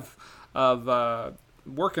fan of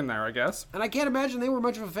working there, I guess. And I can't imagine they were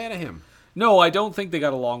much of a fan of him. No, I don't think they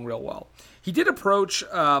got along real well. He did approach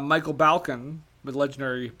Michael Balcon, the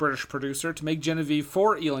legendary British producer, to make Genevieve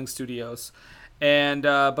for Ealing Studios. And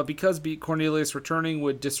but because Cornelius returning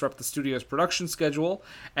would disrupt the studio's production schedule,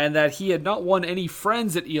 and that he had not won any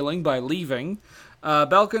friends at Ealing by leaving,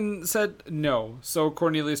 Balcon said no. So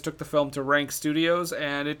Cornelius took the film to Rank Studios,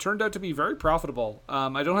 and it turned out to be very profitable.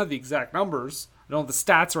 I don't have the exact numbers. I don't have the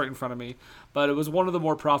stats right in front of me, but it was one of the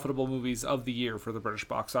more profitable movies of the year for the British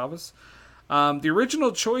box office. The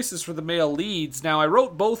original choices for the male leads. Now, I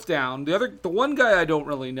wrote both down. The one guy I don't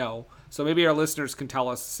really know, so maybe our listeners can tell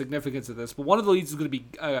us the significance of this. But one of the leads is going to be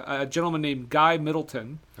a gentleman named Guy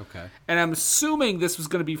Middleton. Okay. And I'm assuming this was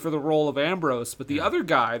going to be for the role of Ambrose, but the other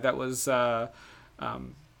guy that was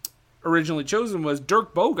originally chosen was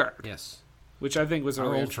Dirk Bogarde. Yes. Which I think was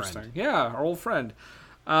really old interesting. friend. Yeah, our old friend.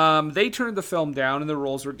 They turned the film down, and the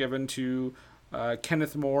roles were given to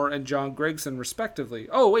Kenneth More and John Gregson, respectively.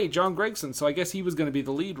 Oh, wait, John Gregson. So I guess he was going to be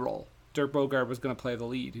the lead role. Dirk Bogarde was going to play the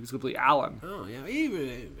lead. He was going to play Alan. Oh, yeah. He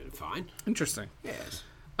would fine. Interesting. Yes.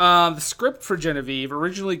 The script for Genevieve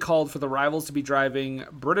originally called for the rivals to be driving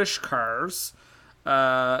British cars,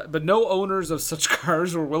 but no owners of such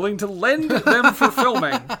cars were willing to lend them for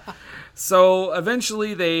filming. So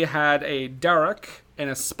eventually they had a Derek and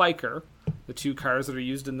a Spiker, the two cars that are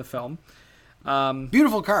used in the film.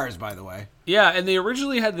 Beautiful cars, by the way. Yeah, and they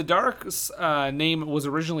originally had the Derek's name was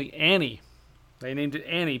originally Annie. They named it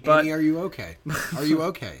Annie, but Annie, are you okay? Are you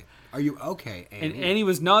okay? Are you okay, Annie? and Annie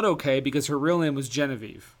was not okay because her real name was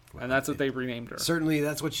Genevieve, and that's what they renamed her. Certainly,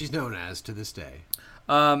 that's what she's known as to this day.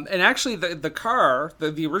 And actually, the car,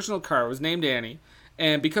 the original car, was named Annie.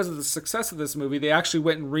 And because of the success of this movie, they actually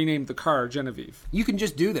went and renamed the car Genevieve. You can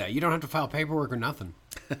just do that. You don't have to file paperwork or nothing.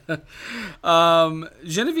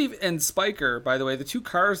 Genevieve and Spiker, by the way, the two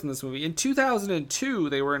cars in this movie, in 2002,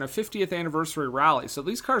 they were in a 50th anniversary rally. So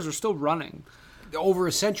these cars are still running. Over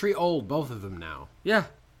a century old, both of them now. Yeah.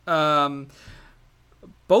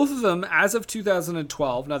 Both of them, as of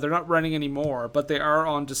 2012, now they're not running anymore, but they are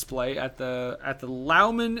on display at the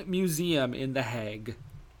Lauman Museum in The Hague.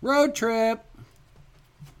 Road trip.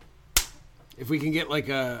 If we can get like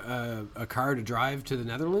a car to drive to the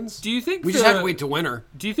Netherlands, Do you think we just have to wait till winter?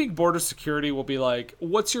 Do you think border security will be like,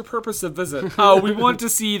 "What's your purpose of visit?" We want to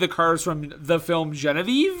see the cars from the film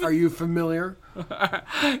Genevieve. Are you familiar?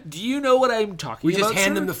 Do you know what I'm talking We about? just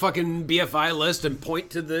hand sir? them the fucking BFI list and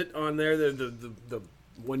point to the on there the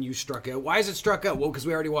one you struck out. Why is it struck out? Well, because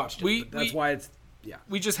we already watched it. That's why it's. Yeah.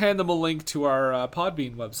 We just hand them a link to our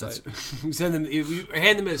Podbean website. We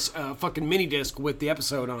hand them a fucking mini disc with the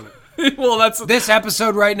episode on it. Well, that's This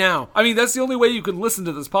episode right now. I mean, that's the only way you can listen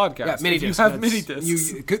to this podcast. Yeah, mini if disc. you have mini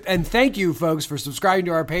discs. And thank you, folks, for subscribing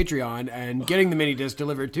to our Patreon and getting the mini disc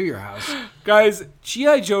delivered to your house. Guys,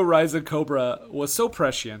 G.I. Joe Rise of Cobra was so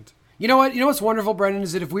prescient. You know what? You know what's wonderful, Brendan,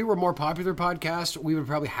 is that if we were a more popular podcast, we would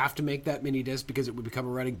probably have to make that mini disc because it would become a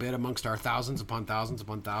running bit amongst our thousands upon thousands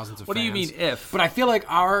upon thousands of What fans. do you mean if? But I feel like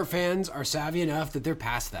our fans are savvy enough that they're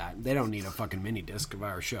past that. They don't need a fucking mini disc of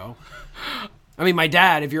our show. I mean, my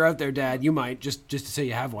dad, if you're out there, Dad, you might, just to say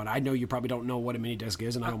you have one. I know you probably don't know what a mini disc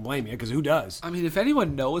is, and I don't blame you, because who does? I mean, if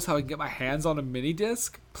anyone knows how I can get my hands on a mini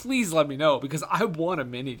disc, please let me know, because I want a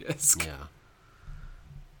mini disc. Yeah.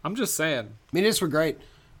 I'm just saying. Mini discs were great.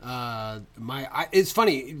 It's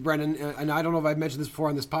funny, Brendan, and I don't know if I've mentioned this before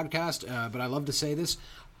on this podcast, but I love to say this.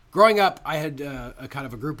 Growing up, I had a kind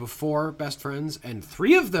of a group of 4 best friends, and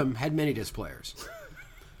 3 of them had mini disc players.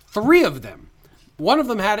 3 of them. One of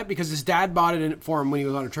them had it because his dad bought it for him when he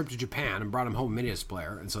was on a trip to Japan and brought him home a mini disc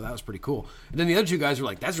player, and so that was pretty cool. And then the other 2 guys were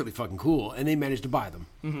like, "That's really fucking cool," and they managed to buy them.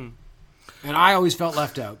 Mm-hmm. And I always felt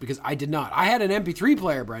left out because I did not. I had an MP3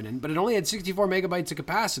 player, Brendan, but it only had 64 megabytes of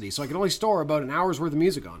capacity, so I could only store about an hour's worth of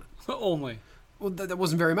music on it. Only. Well, that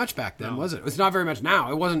wasn't very much back then, was it? It's not very much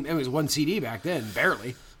now. It wasn't. It was 1 CD back then,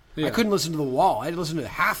 barely. Yeah. I couldn't listen to the wall. I had to listen to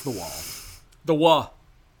half the wall. The wah.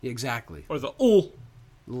 Exactly. Or the ooh.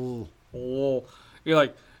 Ooh. Oh. You're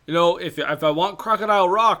like, you know, if I want Crocodile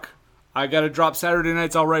Rock, I got to drop Saturday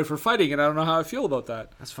Night's All Right for Fighting, and I don't know how I feel about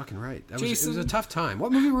that. That's fucking right. It Jason- was a tough time.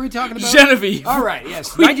 What movie were we talking about? Genevieve. All right,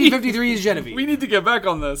 yes. 1953 is Genevieve. We need to get back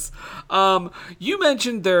on this. You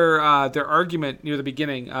mentioned their argument near the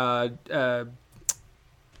beginning.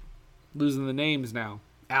 Losing the names now.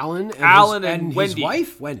 Alan and his Wendy.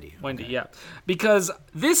 wife? Wendy. Wendy, yeah. Because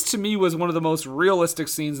this, to me, was one of the most realistic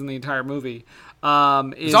scenes in the entire movie.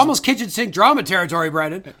 It's almost kitchen sink drama territory,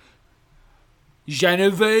 Brandon.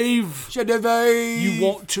 Genevieve, Genevieve. you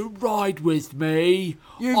want to ride with me?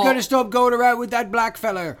 You're going to stop going around with that black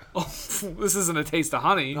fella. Oh, this isn't A Taste of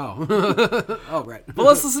Honey. Oh. Oh, right. But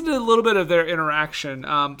let's listen to a little bit of their interaction.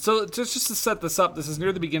 So just to set this up, this is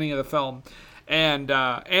near the beginning of the film. And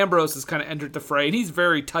Ambrose has kind of entered the fray. And he's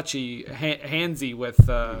very touchy, handsy with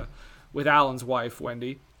Alan's wife,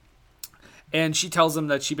 Wendy. And she tells him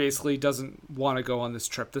that she basically doesn't want to go on this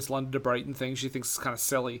trip, this London to Brighton thing. She thinks it's kind of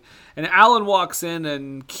silly. And Alan walks in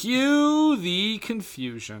and cue the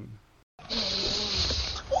confusion.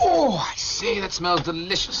 Oh, I say, that smells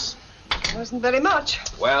delicious. Wasn't very much.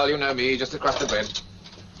 Well, you know me, just across the bread.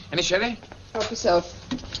 Any sherry? Help yourself.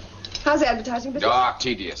 How's the advertising business? Ah,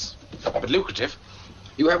 tedious. But lucrative.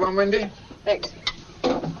 You have one, Wendy? Thanks.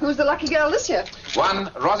 Who's the lucky girl this year? One,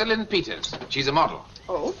 Rosalind Peters. She's a model.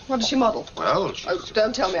 Oh, what does she model? Well, Oh,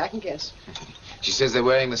 don't tell me, I can guess. she says they're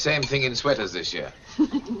wearing the same thing in sweaters this year.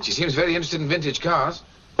 She seems very interested in vintage cars.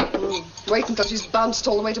 Wait until she's bounced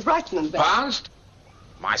all the way to Brighton and back. Bounced?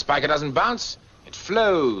 My Spiker doesn't bounce. It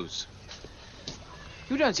flows.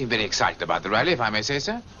 You don't seem very excited about the rally, if I may say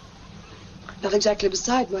so. Not exactly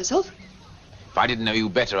beside myself. If I didn't know you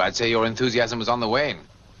better, I'd say your enthusiasm was on the wane.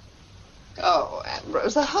 Oh,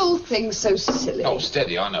 Ambrose, the whole thing's so silly. Oh,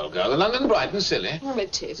 steady on, old girl. The London Brighton's silly. Well,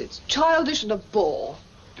 it is. It's childish and a bore.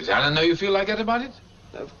 Does Alan know you feel like that about it?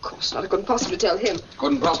 No, of course not. I couldn't possibly tell him.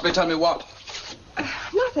 Couldn't possibly tell me what.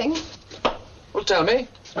 Nothing. Well, tell me.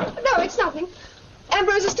 No, it's nothing.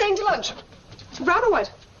 Ambrose is staying to lunch. Brown or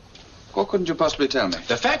white? What couldn't you possibly tell me?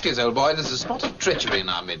 The fact is, old boy, there's a spot of treachery in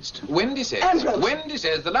our midst. Wendy says... Ambrose. Wendy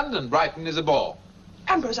says the London Brighton is a bore.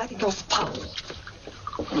 Ambrose, I think you're foul.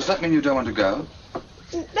 Does that mean you don't want to go?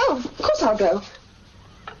 No, of course I'll go.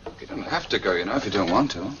 You don't have to go, you know, if you don't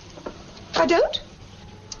want to. I don't?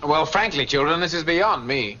 Well, frankly, children, this is beyond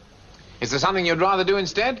me. Is there something you'd rather do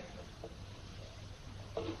instead?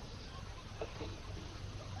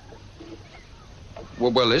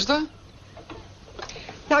 Well, is there?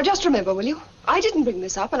 Now, just remember, will you? I didn't bring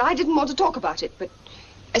this up, and I didn't want to talk about it, but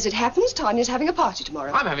as it happens, Tanya's having a party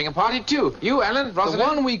tomorrow. I'm having a party, too. You, Alan, The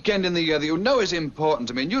Rosalind? one weekend in the year that you know is important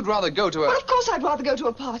to me, and you'd rather go to Well, a... of course I'd rather go to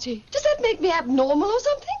a party. Does that make me abnormal or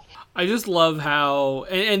something? I just love how,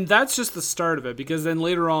 and that's just the start of it, because then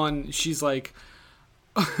later on she's like,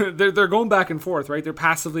 they're going back and forth, right? They're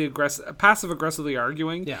passive aggressively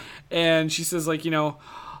arguing. Yeah. And she says like,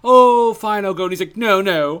 oh, fine, I'll go. And he's like,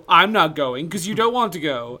 no, I'm not going because you don't want to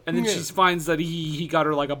go. And then she finds that he got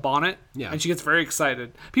her like a bonnet. Yeah. And she gets very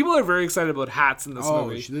excited. People are very excited about hats in this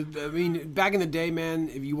movie. I mean, back in the day, man,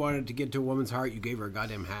 if you wanted to get to a woman's heart, you gave her a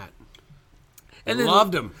goddamn hat. And then,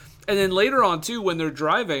 Loved them. And then later on too, when they're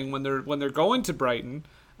driving, when they're going to Brighton,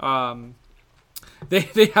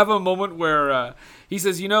 they have a moment where he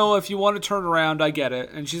says, if you want to turn around, I get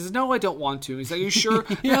it. And she says, no, I don't want to. He's like, are you sure?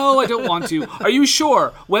 No, I don't want to. Are you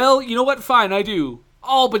sure? Well, you know what? Fine, I do.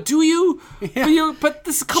 Oh, but do you? Yeah. But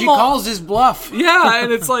this, come She on. calls his bluff. Yeah,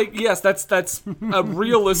 and it's like, yes, that's a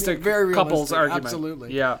realistic Very realistic, couples argument.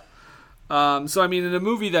 absolutely. Yeah. So I mean, in a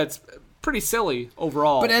movie that's pretty silly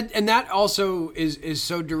overall. But and that also is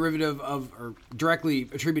so derivative of, or directly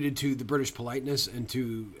attributed to the British politeness, and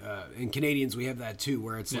to in Canadians we have that too,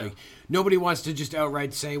 where it's like nobody wants to just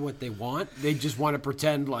outright say what they want. They just want to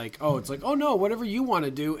pretend like, it's like, oh no, whatever you want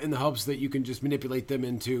to do, in the hopes that you can just manipulate them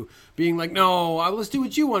into being like, no, let's do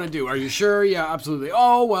what you want to do. Are you sure? Yeah, absolutely.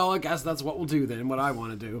 Oh well, I guess that's what we'll do then. What I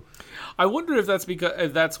want to do. I wonder if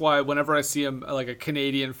that's why whenever I see a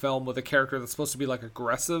Canadian film with a character that's supposed to be like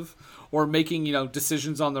aggressive or making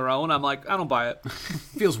decisions on their own, I'm like, I don't buy it.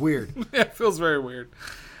 Feels weird. Yeah, it feels very weird.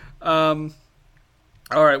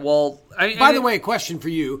 All right, well, By the way, question for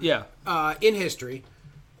you. Yeah. In history,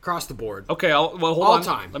 across the board. Okay, hold All on.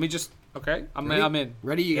 time. Let me just. Okay, I'm in.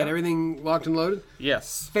 Ready? You got everything locked and loaded?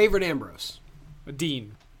 Yes. Favorite Ambrose?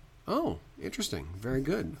 Dean. Oh, interesting. Very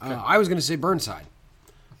good. I was going to say Burnside,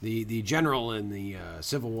 the general in the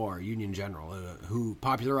Civil War, Union general, who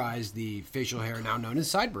popularized the facial hair now known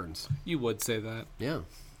as sideburns. You would say that. Yeah.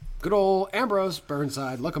 Good old Ambrose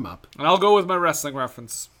Burnside. Look him up. And I'll go with my wrestling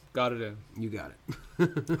reference. Got it in. You got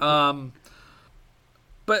it.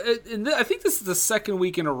 But I think this is the second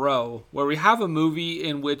week in a row where we have a movie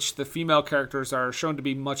in which the female characters are shown to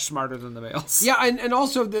be much smarter than the males. Yeah, and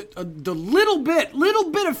also the little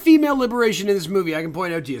bit of female liberation in this movie I can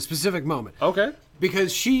point out to you, a specific moment. Okay.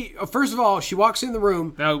 Because she, first of all, she walks in the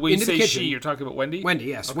room. Now, when you into say the kitchen. she, you're talking about Wendy? Wendy,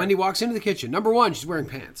 yes. Okay. Wendy walks into the kitchen. Number one, she's wearing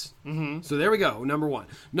pants. Mm-hmm. So there we go, number one.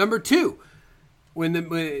 Number two, when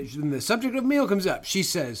the subject of meal comes up, she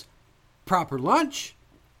says, proper lunch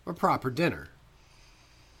or proper dinner?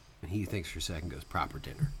 And he thinks for a second, goes, proper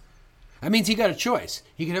dinner. That means he got a choice.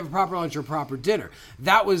 He could have a proper lunch or a proper dinner.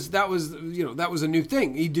 That was a new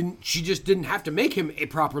thing. She just didn't have to make him a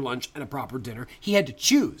proper lunch and a proper dinner. He had to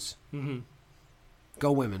choose. Mm-hmm.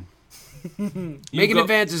 Go women. Making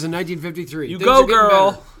advances in 1953. You Things go, are getting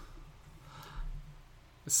girl. better.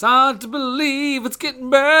 It's hard to believe it's getting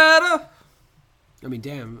better. I mean,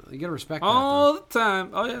 damn, you gotta respect that. All the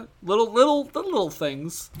time. Oh, yeah. The little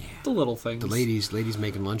things. Yeah. The little things. The ladies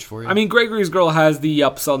making lunch for you. I mean, Gregory's Girl has the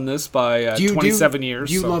ups on this by 27 years.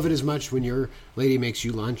 Do you love it as much when your lady makes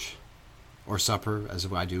you lunch or supper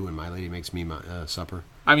as I do when my lady makes me my supper?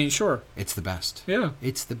 I mean, sure. It's the best. Yeah.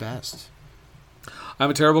 It's the best. I'm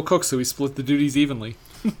a terrible cook, so we split the duties evenly.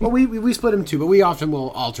 Well, we split them too, but we often will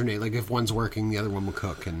alternate. Like if one's working, the other one will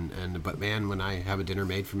cook. But man, when I have a dinner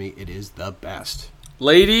made for me, it is the best.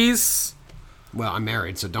 Ladies, Well, I'm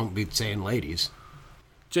married, so don't be saying ladies.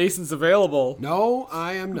 Jason's available. No,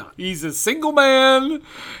 I am not. He's a single man.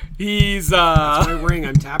 He's That's my ring.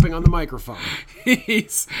 I'm tapping on the microphone.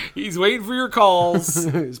 he's waiting for your calls.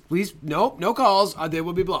 Please, no calls. They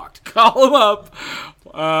will be blocked. Call him up.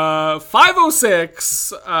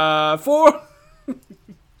 506 4.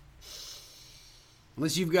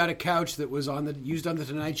 Unless you've got a couch that was used on the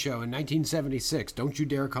Tonight Show in 1976, don't you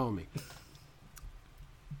dare call me.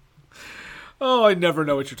 Oh, I never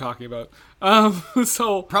know what you're talking about.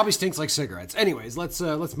 So Probably stinks like cigarettes. Anyways, let's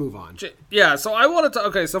move on. yeah, so I wanted to.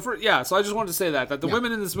 Okay, so I just wanted to say that the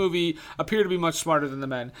women in this movie appear to be much smarter than the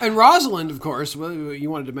men. And Rosalind, of course. Well, you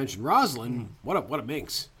wanted to mention Rosalind. What a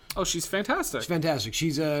minx. Oh, she's fantastic. She's fantastic.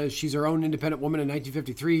 She's her own independent woman in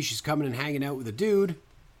 1953. She's coming and hanging out with a dude.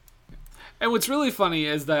 And what's really funny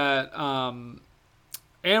is that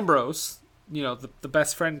Ambrose, the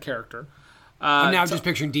best friend character. I'm now just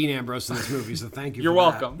picturing Dean Ambrose in this movie, so thank you. You're for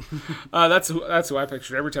welcome. That's who I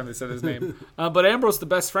pictured every time they said his name. But Ambrose, the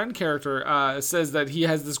best friend character, says that he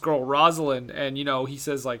has this girl Rosalind, and he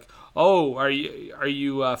says like, "Oh, are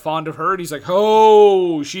you fond of her?" And he's like,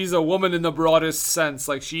 "Oh, she's a woman in the broadest sense.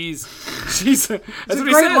 Like she's." That's what a he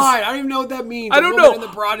great says. line. I don't even know what that means. I don't know know in the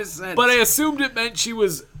broadest sense. but I assumed it meant she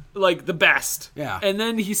was like the best. Yeah. And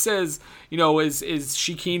then he says, is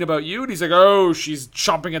she keen about you? And he's like, oh, she's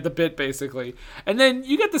chomping at the bit, basically. And then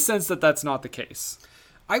you get the sense that that's not the case.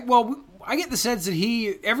 I get the sense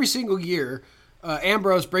that every single year,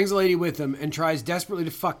 Ambrose brings a lady with him and tries desperately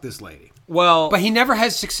to fuck this lady. Well, But he never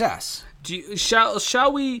has success.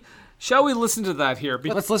 Shall we listen to that here?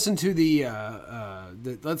 Let's listen to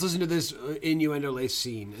let's listen to this innuendo-laced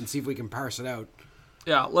scene and see if we can parse it out.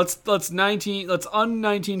 Yeah, let's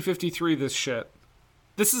un-1953 this shit.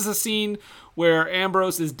 This is a scene where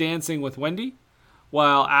Ambrose is dancing with Wendy,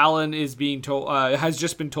 while Alan is being told has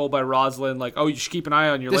just been told by Rosalind, like, oh, you should keep an eye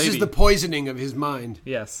on your lady. This is the poisoning of his mind.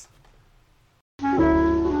 Yes.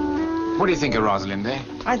 What do you think of Rosalind, eh?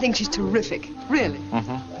 I think she's terrific, really.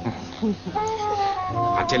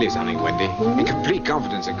 I'll tell you something, Wendy. In complete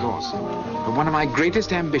confidence, of course. But one of my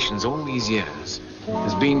greatest ambitions all these years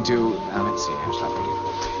has been to, let's see, how shall I put it?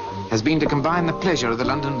 Has been to combine the pleasure of the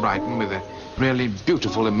London Brighton with a really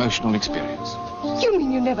beautiful emotional experience. You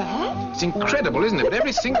mean you never have? It's incredible, isn't it? But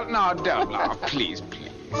every single... No, don't laugh, please.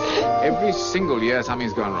 Every single year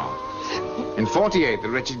something's gone wrong. In 48, the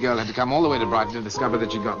wretched girl had to come all the way to Brighton to discover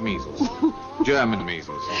that she'd got measles. German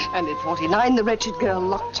measles. And in 49, the wretched girl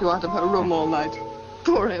locked you out of her room all night.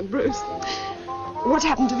 Poor Ambrose. What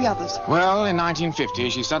happened to the others? Well, in 1950,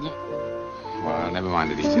 she suddenly... Well, never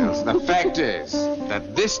mind the details. The fact is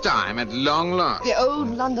that this time, at long last... The old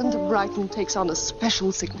London to Brighton takes on a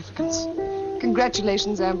special significance.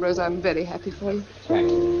 Congratulations, Ambrose. I'm very happy for you.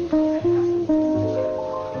 Thank you.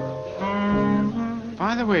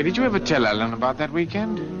 By the way, did you ever tell Ellen about that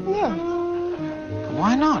weekend? No.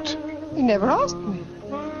 Why not? He never asked me.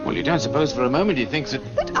 Well, you don't suppose for a moment he thinks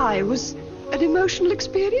that... That I was an emotional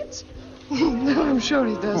experience? No, I'm sure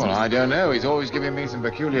he doesn't. Well, I don't know. He's always giving me some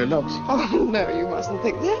peculiar looks. Oh, no, you mustn't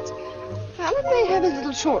think that. Alan may have his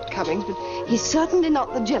little shortcomings, but he's certainly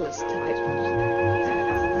not the jealous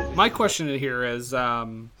type. My question here is,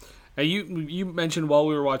 you mentioned while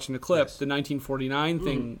we were watching the clip, the 1949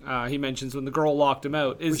 thing he mentions when the girl locked him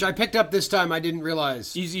out. Which I picked up this time, I didn't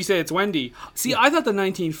realize. You say it's Wendy. See, I thought the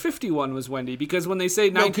 1951 was Wendy, because when they say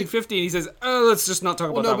 1950, and he says, oh, let's just not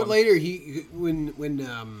talk about that but one. later, when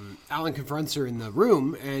Alan confronts her in the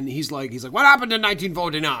room, and he's like, what happened in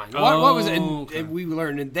 1949? What was it? And we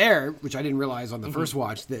learned it there, which I didn't realize on the first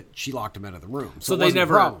watch, that she locked him out of the room. So they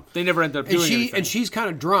never ended up doing anything. And she's kind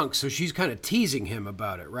of drunk, so she's kind of teasing him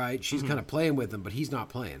about it, right? She's kind of playing with him, but he's not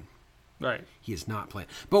playing. Right. He is not playing.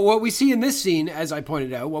 But what we see in this scene, as I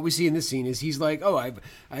pointed out, is he's like, oh,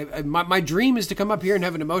 my dream is to come up here and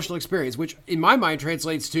have an emotional experience, which in my mind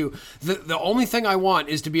translates to the only thing I want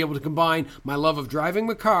is to be able to combine my love of driving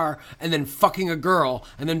the car and then fucking a girl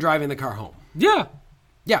and then driving the car home. Yeah.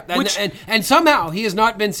 Yeah, and somehow he has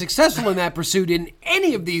not been successful in that pursuit in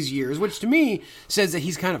any of these years, which to me says that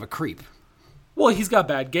he's kind of a creep. Well, he's got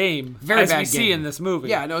bad game, Very as bad we game. see in this movie.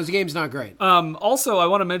 Yeah, no, his game's not great. Also, I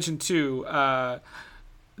want to mention, too,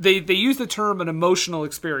 they use the term an emotional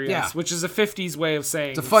experience, which is a 50s way of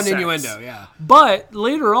saying it's a fun sex. innuendo, yeah. But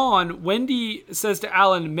later on, Wendy says to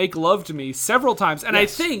Alan, make love to me, several times. And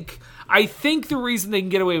Yes. I think the reason they can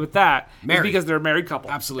get away with that is because they're a married couple.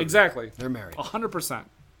 Absolutely. Exactly. They're married. 100%.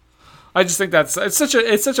 I just think it's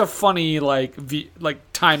such a funny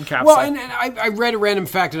time capsule. Well, and I read a random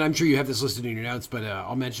fact, and I'm sure you have this listed in your notes, but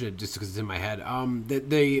I'll mention it just because it's in my head. That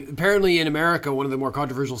they apparently in America, one of the more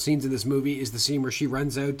controversial scenes in this movie is the scene where she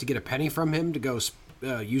runs out to get a penny from him to go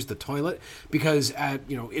use the toilet, because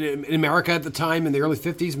in America at the time in the early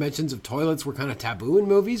 50s, mentions of toilets were kind of taboo in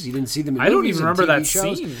movies. You didn't see them in movies. I don't even remember that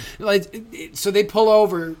shows. scene. So they pull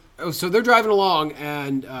over. So they're driving along,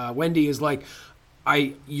 and Wendy is like,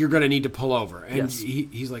 you're going to need to pull over. And Yes.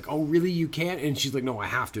 he's like, oh, really? You can't? And she's like, no, I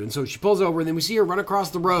have to. And so she pulls over, and then we see her run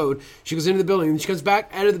across the road. She goes into the building, and she comes back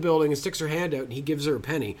out of the building and sticks her hand out, and he gives her a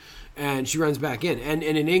penny. And she runs back in. And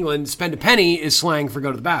in England, spend a penny is slang for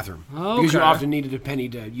go to the bathroom. Because you Okay. often needed a penny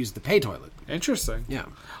to use the pay toilet. Interesting. Yeah.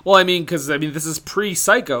 Well, I mean, because this is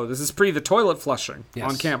pre-Psycho. This is pre the toilet flushing Yes.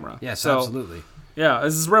 on camera. Yes, So, absolutely. Yeah,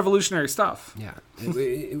 this is revolutionary stuff. Yeah.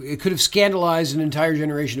 It could have scandalized an entire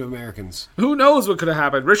generation of Americans. Who knows what could have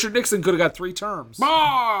happened? Richard Nixon could have got 3 terms.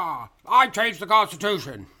 Ah! I changed the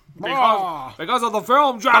Constitution. Blah! Because of the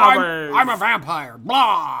film Genevieve. I'm a vampire.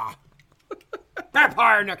 Blah!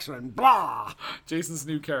 Vampire Nixon. Blah! Jason's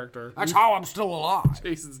new character. That's how I'm still alive.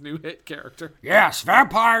 Jason's new hit character. Yes,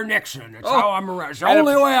 Vampire Nixon. That's how I'm around. The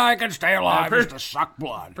only way I can stay alive is to suck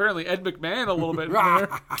blood. Apparently Ed McMahon a little bit in there.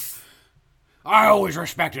 I always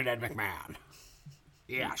respected Ed McMahon.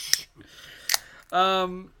 Yes.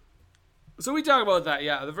 So we talk about that,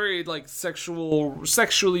 yeah. The very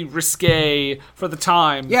sexually risque for the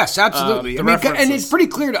time. Yes, absolutely. the and it's references. pretty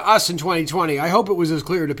clear to us in 2020. I hope it was as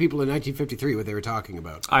clear to people in 1953 what they were talking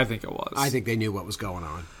about. I think it was. I think they knew what was going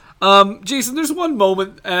on. Jason, there's one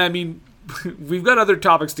moment, and I mean, we've got other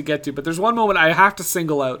topics to get to, but there's one moment I have to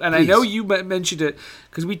single out, and Please. I know you mentioned it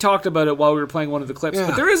because we talked about it while we were playing one of the clips, Yeah.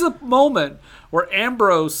 but there is a moment where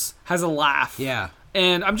Ambrose has a laugh. Yeah.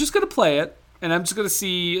 And I'm just going to play it, and I'm just going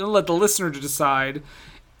to let the listener to decide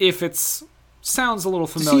if it sounds a little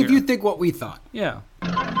To familiar. see if you think what we thought. Yeah.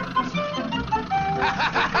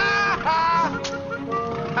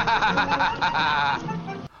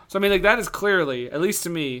 So I mean, that is clearly, at least to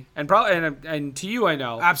me, and probably and to you, I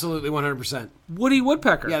know, Absolutely, 100%. Woody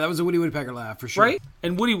Woodpecker. Yeah, that was a Woody Woodpecker laugh for sure. Right?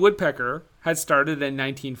 And Woody Woodpecker had started in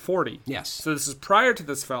 1940. Yes. So this is prior to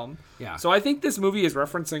this film. Yeah. So I think this movie is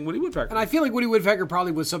referencing Woody Woodpecker. And I feel like Woody Woodpecker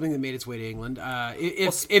probably was something that made its way to England.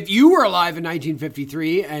 If you were alive in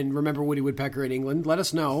 1953 and remember Woody Woodpecker in England, let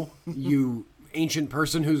us know, you ancient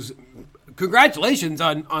person who's... Congratulations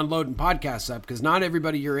on loading podcasts up, because not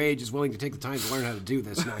everybody your age is willing to take the time to learn how to do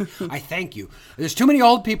this. And I thank you. There's too many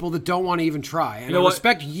old people that don't want to even try. And I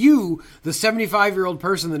respect you, the 75-year-old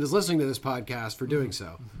person that is listening to this podcast, for doing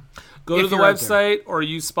so. Go to If the you're out there. website or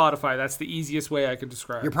use Spotify. That's the easiest way I can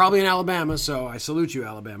describe You're it. probably in Alabama, so I salute you,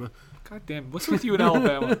 Alabama. God damn it. What's with you in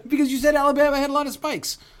Alabama? Because you said Alabama had a lot of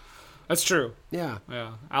spikes. That's true. Yeah.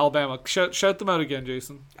 Yeah. Alabama. Shout them out again,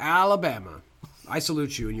 Jason. Alabama. I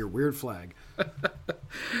salute you and your weird flag.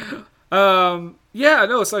 Yeah,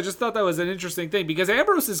 no, so I just thought that was an interesting thing because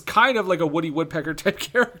Ambrose is kind of like a Woody Woodpecker type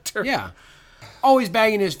character. Yeah. Always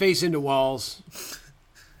banging his face into walls,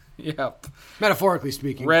 Yep. metaphorically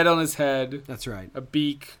speaking. Red on his head. That's right. A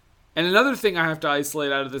beak. And another thing I have to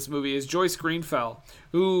isolate out of this movie is Joyce Greenfell,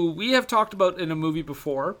 who we have talked about in a movie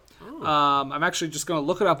before. I'm actually just going to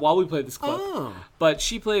look it up while we play this clip. But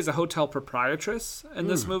she plays a hotel proprietress in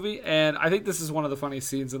this movie, and I think this is one of the funniest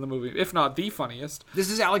scenes in the movie, if not the funniest. This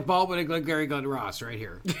is Alec Baldwin and Gary Glenn Ross right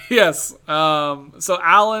here. Yes. So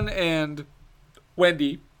Alan and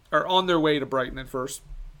Wendy are on their way to Brighton at first,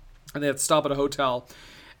 and they have to stop at a hotel.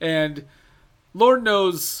 And Lord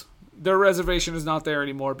knows their reservation is not there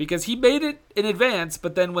anymore because he made it in advance,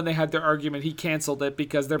 but then when they had their argument, he canceled it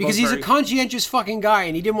because Because he's a conscientious fucking guy,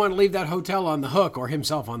 and he didn't want to leave that hotel on the hook, or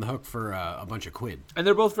himself on the hook for a bunch of quid. and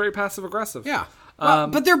they're both very passive aggressive. Yeah.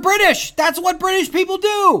 But they're British. That's what British people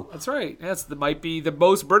do. That's right. Yes, that might be the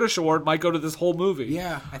most British award might go to this whole movie.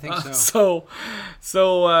 Yeah, I think so.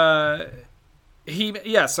 So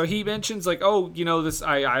he mentions like, oh, this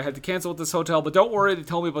I had to cancel at this hotel, but don't worry, they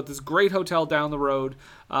told me about this great hotel down the road.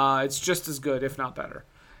 It's just as good, if not better.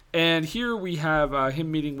 And here we have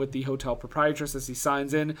him meeting with the hotel proprietress as he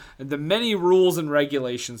signs in and the many rules and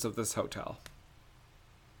regulations of this hotel.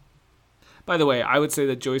 By the way, I would say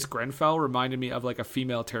that Joyce Grenfell reminded me of like a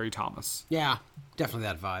female Terry Thomas. Yeah, definitely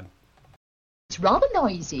that vibe. It's rather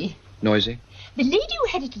noisy. Noisy? The lady who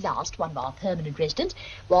had it last, one of our permanent residents,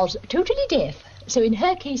 was totally deaf, so in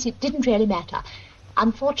her case it didn't really matter.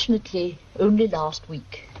 Unfortunately, only last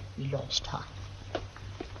week we lost her.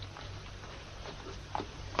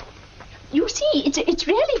 You see, it's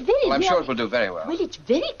really very... Well, I'm sure it will do very well. Well, it's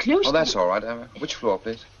very close. Oh, that's all right. Which floor,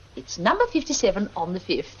 please? It's number 57 on the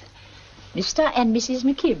 5th. Mr. and Mrs.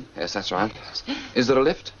 McKim. Yes, that's right. Is there a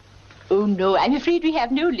lift? Oh, no, I'm afraid we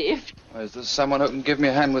have no lift. Is there someone who can give me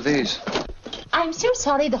a hand with these? I'm so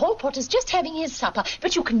sorry, the hall porter's just having his supper,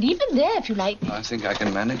 but you can leave him there if you like. I think I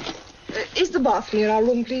can manage. Is the bath near our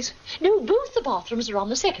room, please? No, both the bathrooms are on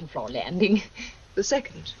the second floor landing. The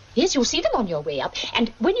second. Yes, you'll see them on your way up.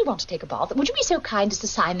 And when you want to take a bath, would you be so kind as to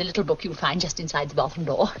sign the little book you'll find just inside the bathroom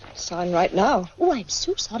door? Sign right now. Oh, I'm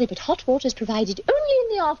so sorry, but hot water is provided only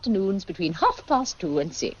in the afternoons between 2:30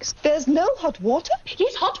 and 6. There's no hot water?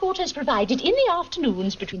 Yes, hot water is provided in the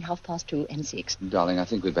afternoons between 2:30 and 6. Darling, I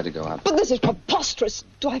think we'd better go up. But this is preposterous.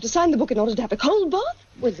 Do I have to sign the book in order to have a cold bath?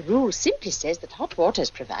 Well, the rule simply says that hot water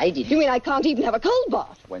is provided. You mean I can't even have a cold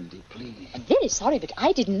bath? Wendy, please. I'm very sorry, but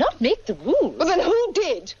I did not make the rules. But then who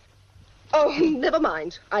did? Oh, never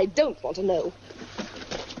mind. I don't want to know.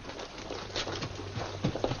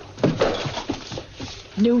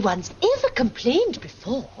 No one's ever complained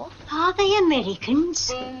before. Are they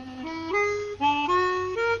Americans?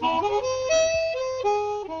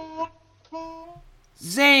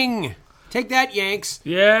 Zing! Take that, Yanks.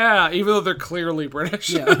 Yeah, even though they're clearly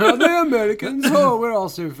British. Yeah, are they Americans? Oh, we're all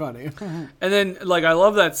so funny. And then, like, I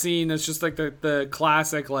love that scene. It's just like the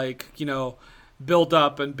classic, like, you know, build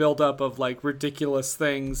up of like ridiculous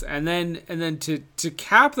things, and then to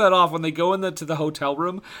cap that off, when they go into the hotel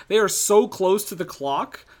room, they are so close to the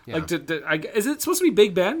clock. Yeah. Like, is it supposed to be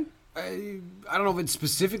Big Ben? I don't know if it's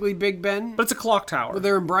specifically Big Ben, but it's a clock tower. Well,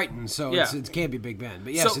 they're in Brighton, so Yeah. it can't be Big Ben.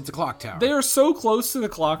 But yes, So, it's a clock tower. They are so close to the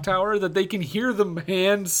clock tower that they can hear the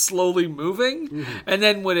hand slowly moving, and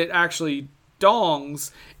then when it actually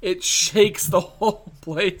dongs, it shakes the whole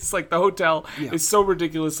place. Like, the hotel is so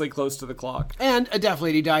ridiculously close to the clock. And a deaf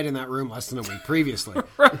lady died in that room less than a week previously.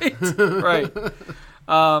 Right.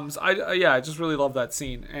 So I just really love that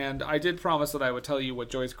scene, and I did promise that I would tell you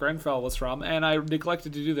what Joyce Grenfell was from, and I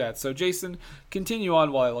neglected to do that. So Jason, continue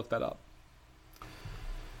on while I look that up.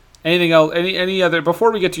 Anything else? Any other?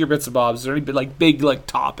 Before we get to your bits and bobs, is there any big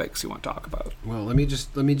topics you want to talk about? Well, let me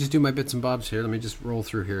just do my bits and bobs here. Let me just roll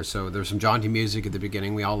through here. So there's some jaunty music at the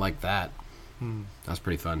beginning. We all like that. That's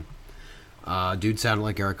pretty fun. Dude sounded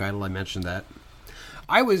like Eric Idle. I mentioned that.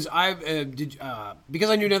 Because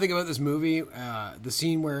I knew nothing about this movie, the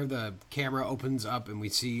scene where the camera opens up and we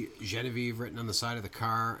see Genevieve written on the side of the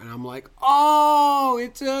car, and I'm like, oh,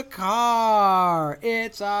 it's a car.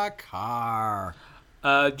 It's a car.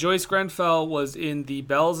 Joyce Grenfell was in The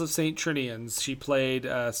Bells of St. Trinian's. She played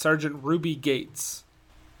Sergeant Ruby Gates.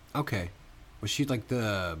 Okay. Was she like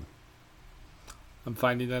the... I'm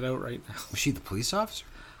finding that out right now. Was she the police officer?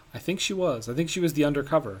 I think she was. I think she was the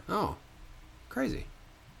undercover. Oh. Crazy.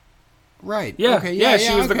 Right. Yeah. Okay. Yeah,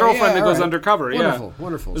 she was the girlfriend that goes undercover. Wonderful. Yeah.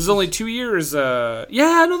 Wonderful. This is only 2 years.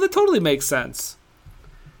 That totally makes sense.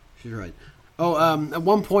 She's right. Oh, at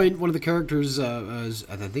one point, one of the characters, I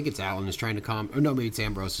think it's Alan, is trying to calm... Oh, no, maybe it's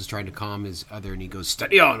Ambrose, is trying to calm his other, and he goes,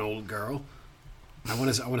 "Steady on, old girl." I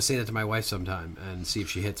want to say that to my wife sometime and see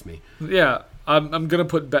if she hits me. Yeah, I'm going to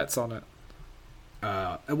put bets on it.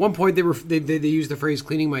 At one point, they used the phrase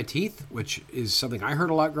 "cleaning my teeth," which is something I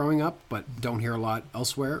heard a lot growing up, but don't hear a lot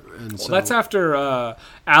elsewhere. And so that's after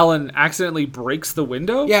Alan accidentally breaks the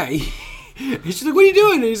window. Yeah, he's like, "What are you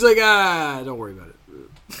doing?" And he's like, don't worry about it."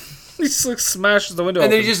 He just smashes the window,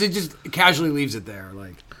 and open. then he just casually leaves it there.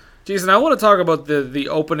 Like, Jason, I want to talk about the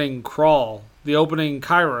opening crawl, the opening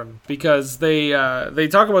Chiron, because they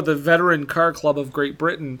talk about the Veteran Car Club of Great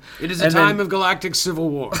Britain. It is a time of galactic civil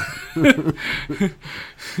war.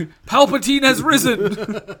 Palpatine has risen.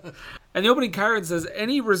 And the opening Chiron says,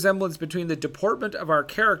 any resemblance between the deportment of our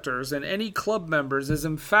characters and any club members is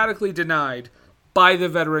emphatically denied by the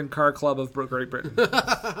Veteran Car Club of Great Britain.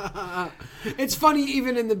 It's funny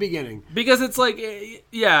even in the beginning, because it's like,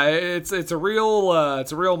 yeah, it's a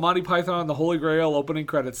real Monty Python and the Holy Grail opening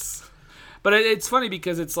credits. But it's funny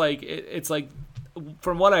because it's like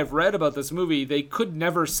from what I've read about this movie, they could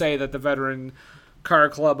never say that the Veteran Car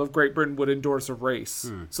Club of Great Britain would endorse a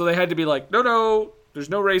race. So they had to be like, no, there's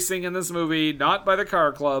no racing in this movie, not by the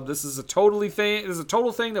Car Club. This is a total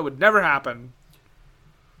thing that would never happen.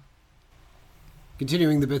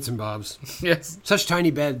 Continuing the bits and bobs. Yes. Such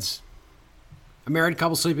tiny beds. A married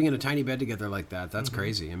couple sleeping in a tiny bed together like that. That's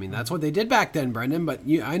crazy. I mean, that's what they did back then, Brendan. But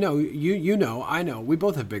I know. We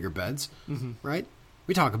both have bigger beds, right?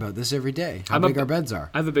 We talk about this every day. How big our beds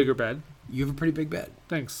are. I have a bigger bed. You have a pretty big bed.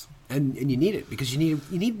 Thanks. And you need it because you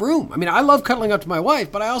need room. I mean, I love cuddling up to my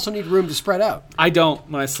wife, but I also need room to spread out. I don't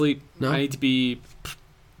when I sleep. No? I need to be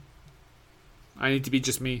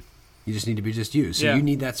just me. You just need to be just you. So Yeah. you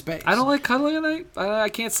need that space. I don't like cuddling at night. I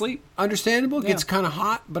can't sleep. Understandable. It Yeah. gets kind of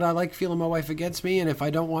hot, but I like feeling my wife against me. And if I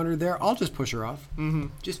don't want her there, I'll just push her off. Mm-hmm.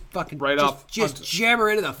 Just fucking Right just, off. Just jam her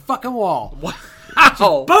into the fucking wall.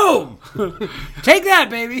 Ow! Boom! Take that,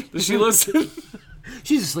 baby. Does she listen?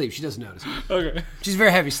 She's asleep. She doesn't notice. Okay. She's a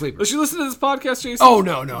very heavy sleeper. Does she listen to this podcast, Jason? Oh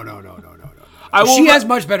no. She has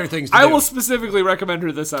much better things to do. I will specifically recommend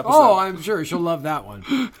her this episode. Oh, I'm sure she'll love that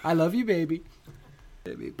one. I love you, baby.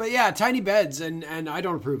 But yeah, tiny beds, and I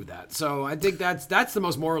don't approve of that. So I think that's the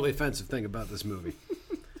most morally offensive thing about this movie.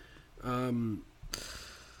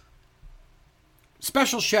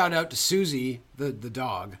 Special shout out to Susie, the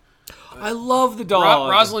dog. I love the dog.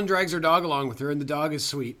 Rosalind drags her dog along with her, and the dog is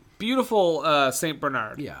sweet. Beautiful Saint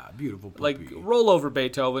Bernard. Yeah, beautiful puppy. Like roll over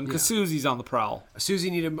Beethoven, because Susie's on the prowl.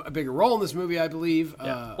 Susie needed a bigger role in this movie, I believe.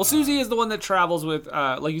 Yeah. Well, Susie is the one that travels with,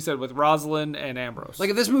 like you said, with Rosalind and Ambrose.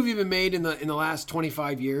 Like if this movie had been made in the last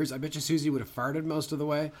 25 years, I bet you Susie would have farted most of the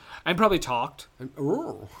way. And probably talked.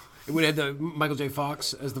 It would have had the Michael J.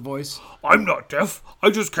 Fox as the voice. I'm not deaf.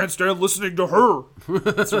 I just can't stand listening to her.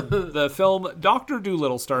 That's the film Dr.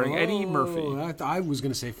 Dolittle starring Eddie Murphy. I was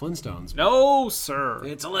going to say Flintstones. No, sir.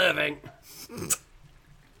 It's a living.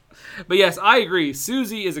 But yes, I agree.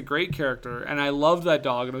 Susie is a great character, and I loved that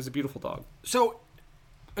dog, and it was a beautiful dog. So,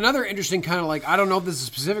 another interesting kind of like, I don't know if this is a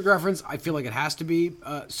specific reference. I feel like it has to be.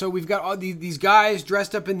 So we've got all these guys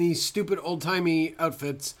dressed up in these stupid old-timey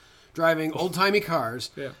outfits, driving old-timey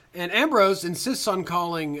cars. Yeah. And Ambrose insists on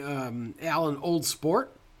calling Alan Old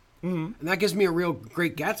Sport. Mm-hmm. And that gives me a real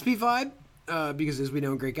Great Gatsby vibe. Because as we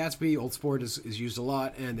know in Great Gatsby, Old Sport is used a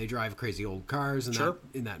lot, and they drive crazy old cars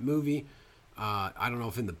in that movie. I don't know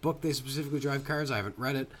if in the book they specifically drive cars. I haven't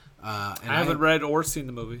read it. I haven't read or seen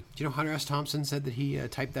the movie. Do you know Hunter S. Thompson said that he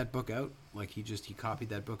typed that book out? Like he copied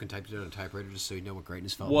that book and typed it on a typewriter just so he'd know what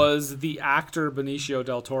greatness felt like. Was the actor Benicio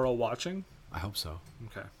del Toro watching? I hope so.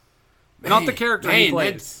 Okay. Not the character he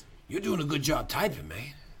plays. You're doing a good job typing,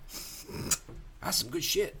 man. That's some good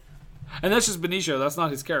shit. And that's just Benicio. That's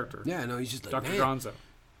not his character. Yeah, no, he's just like, Dr. Gonzo.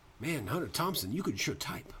 Man, Hunter Thompson, you could sure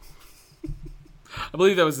type. I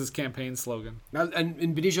believe that was his campaign slogan. And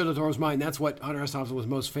in Benicio del Toro's mind, that's what Hunter S. Thompson was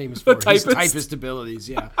most famous for. Typist. His typist abilities,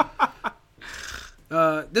 yeah.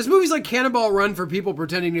 This movie's like Cannonball Run for people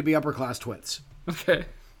pretending to be upper-class twits. Okay.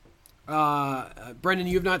 Brendan,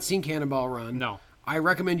 you have not seen Cannonball Run. No. I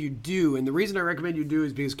recommend you do, and the reason I recommend you do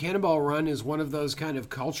is because Cannonball Run is one of those kind of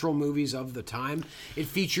cultural movies of the time. It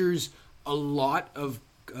features a lot of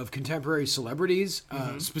contemporary celebrities,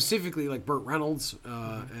 specifically like Burt Reynolds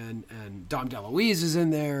and Dom DeLuise is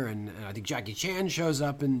in there, and I think Jackie Chan shows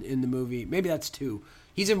up in the movie. Maybe that's two.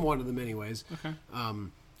 He's in one of them anyways. Okay.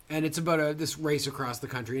 And it's about this race across the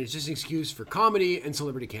country, and it's just an excuse for comedy and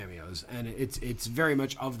celebrity cameos, and it's very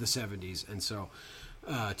much of the 70s, and so.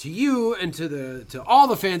 To you and to all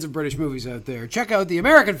the fans of British movies out there, check out the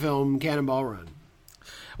American film Cannonball Run.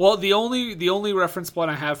 Well, the only reference point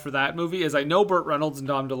I have for that movie is I know Burt Reynolds and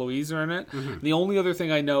Dom DeLuise are in it. Mm-hmm. The only other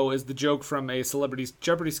thing I know is the joke from a Celebrity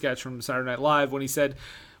Jeopardy sketch from Saturday Night Live when he said,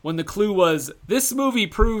 when the clue was, this movie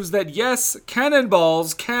proves that yes,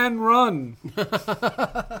 cannonballs can run.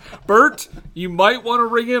 Burt, you might want to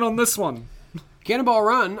ring in on this one. Cannonball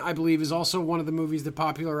Run, I believe, is also one of the movies that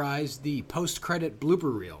popularized the post-credit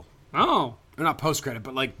blooper reel. Oh. Or not post-credit,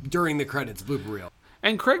 but like during the credits blooper reel.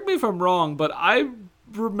 And correct me if I'm wrong, but I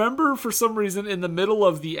remember for some reason in the middle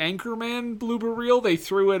of the Anchorman blooper reel, they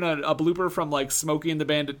threw in a blooper from like Smokey and the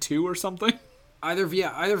Bandit 2 or something. Either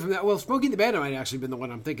from that. Well, Smokey and the Bandit might actually been the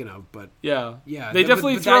one I'm thinking of, but yeah, they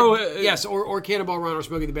definitely throw yes, or Cannonball Run or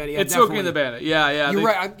Smokey and the Bandit. Yeah, it's Smokey and the Bandit. Yeah. You're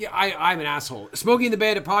right. I'm an asshole. Smokey and the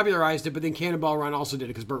Bandit popularized it, but then Cannonball Run also did it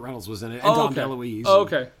because Burt Reynolds was in it and Dom DeLuise. Oh,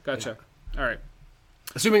 okay, gotcha. Yeah. All right.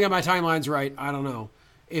 Assuming that my timeline's right, I don't know.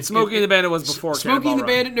 If Smokey and the Bandit was before Smokey and the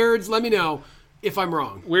Bandit nerds, let me know if I'm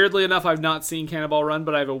wrong. Weirdly enough, I've not seen Cannonball Run,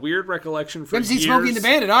 but I have a weird recollection for years. You haven't seen Smokey and the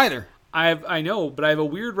Bandit either. I know, but I have a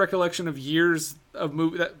weird recollection of years of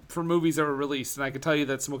for movies that were released, and I can tell you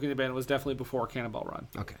that Smokey and the Bandit was definitely before Cannonball Run.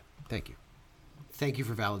 Okay, thank you. Thank you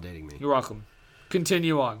for validating me. You're welcome.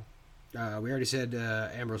 Continue on. We already said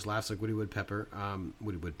Ambrose laughs like Woody Woodpecker.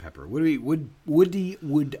 Woody Woodpecker.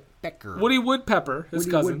 His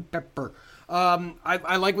cousin. Woodpecker.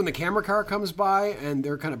 I like when the camera car comes by and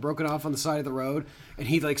they're kind of broken off on the side of the road, and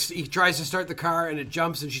he tries to start the car and it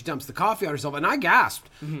jumps and she dumps the coffee on herself, and I gasped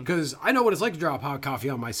because I know what it's like to drop hot coffee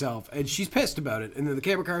on myself, and she's pissed about it. And then the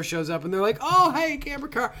camera car shows up and they're like, "Oh, hey, camera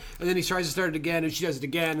car!" And then he tries to start it again and she does it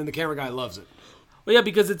again, and the camera guy loves it. Well, yeah,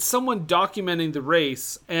 because it's someone documenting the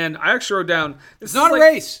race, and I actually wrote down... It's not a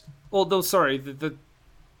race! Well, no, sorry.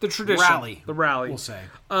 The tradition. rally. The rally. We'll say.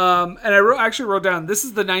 And I actually wrote down, this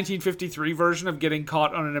is the 1953 version of getting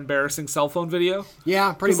caught on an embarrassing cell phone video.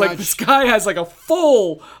 Yeah, pretty 'Cause, much. like, this guy has, like, a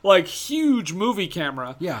full, like, huge movie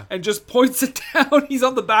camera. Yeah. And just points it down. He's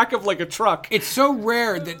on the back of, like, a truck. It's so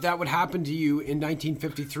rare that that would happen to you in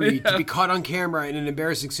 1953 to be caught on camera in an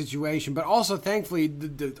embarrassing situation. But also, thankfully,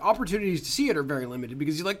 the opportunities to see it are very limited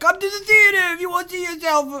because you're like, come to the theater if you want to see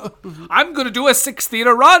yourself. I'm going to do a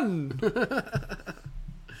 6-theater run.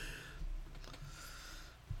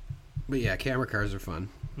 But yeah, camera cars are fun.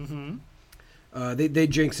 Mm-hmm. They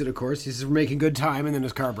jinx it, of course. He says, we're making good time, and then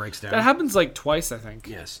his car breaks down. That happens, like, twice, I think.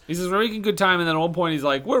 Yes. He says, we're making good time, and then at one point he's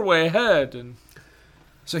like, we're way ahead. And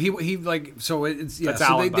So he like, so it's, yeah. That's So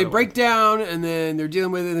Alan, by they the way. break down, and then they're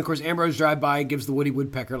dealing with it, and of course Ambrose drives by and gives the Woody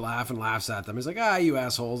Woodpecker laugh and laughs at them. He's like, you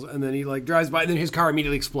assholes. And then he, like, drives by, and then his car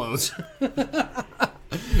immediately explodes.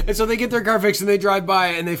 And so they get their car fixed, and they drive by,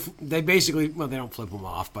 and they basically, well, they don't flip them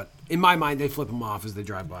off, but in my mind, they flip them off as they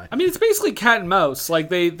drive by. I mean, it's basically cat and mouse. Like,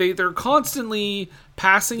 they're constantly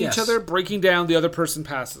passing Yes. each other, breaking down, the other person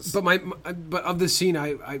passes. But but of this scene,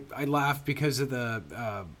 I laugh because of the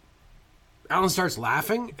Alan starts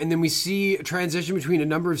laughing, and then we see a transition between a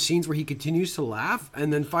number of scenes where he continues to laugh,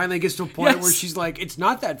 and then finally gets to a point Yes. where she's like, "It's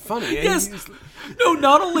not that funny." And Yes. he's- No,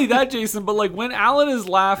 not only that, Jason, but like when Alan is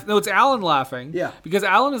laughing, no, it's Alan laughing. Yeah. Because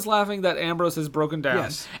Alan is laughing that Ambrose has broken down.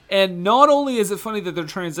 Yes. And not only is it funny that they're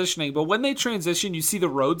transitioning, but when they transition, you see the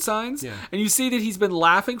road signs, Yeah. and you see that he's been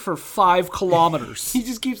laughing for 5 kilometers. He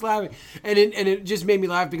just keeps laughing, and it just made me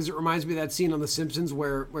laugh because it reminds me of that scene on The Simpsons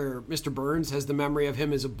where Mr. Burns has the memory of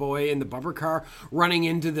him as a boy in the bumper car running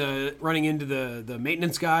into the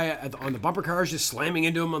maintenance guy on the bumper cars, just slamming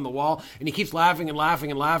into him on the wall, and he keeps laughing and laughing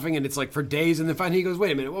and laughing, and it's like for days, and then finally he goes,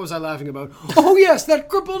 "Wait a minute, what was I laughing about? Oh yes, that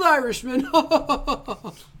crippled Irishman."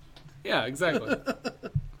 Yeah, exactly.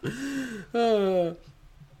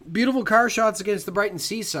 Beautiful car shots against the Brighton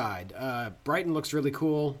seaside. Brighton looks really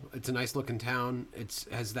cool. It's a nice looking town. It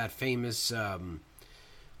has that famous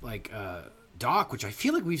dock, which I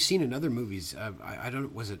feel like we've seen in other movies. I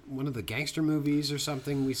don't. Was it one of the gangster movies or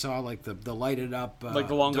something? We saw like the lighted up Like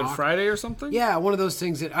the Long Good dock. Friday or something? Yeah, one of those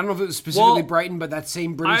things that I don't know if it was specifically Well, Brighton, but that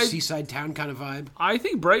same British I- seaside town kind of vibe. I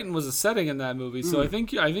think Brighton was a setting in that movie, so I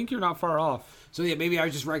think you're not far off. So yeah, maybe I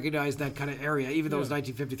just recognized that kind of area, even though it was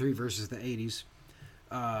 1953 versus the 80s.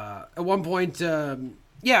 At one point,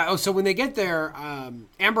 so when they get there,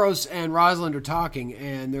 Ambrose and Rosalind are talking,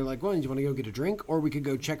 and they're like, well, do you want to go get a drink? Or we could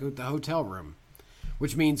go check out the hotel room.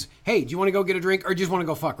 Which means, hey, do you want to go get a drink, or do you just want to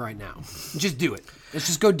go fuck right now? Just do it. Let's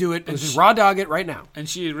just go do it. Let's just raw dog it right now. And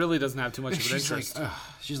she really doesn't have too much of an interest.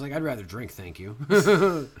 She's like, I'd rather drink, thank you.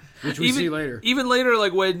 Which we see later. Even later,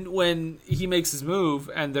 like when he makes his move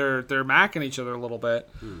and they're macking each other a little bit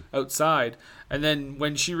outside, and then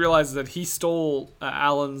when she realizes that he stole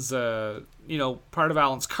Alan's, part of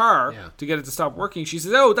Alan's car to get it to stop working, she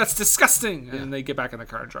says, "Oh, that's disgusting!" And then they get back in the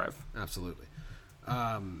car and drive. Absolutely.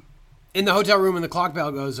 In the hotel room, when the clock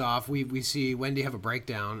bell goes off, we see Wendy have a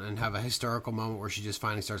breakdown and have a hysterical moment where she just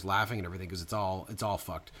finally starts laughing and everything because it's all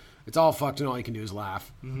fucked. It's all fucked, and all you can do is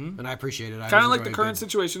laugh. Mm-hmm. And I appreciate it. Kind of like the current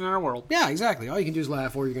situation in our world. Yeah, exactly. All you can do is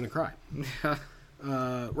laugh, or you're going to cry.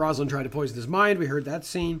 Rosalind tried to poison his mind. We heard that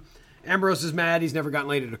scene. Ambrose is mad. He's never gotten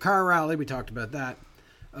late at a car rally. We talked about that.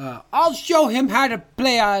 I'll show him how to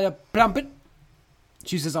play the plumpet.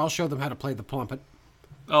 She says, I'll show them how to play the plumpet.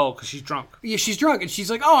 Oh, because she's drunk. Yeah, she's drunk, and she's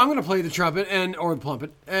like, "Oh, I'm going to play the trumpet or the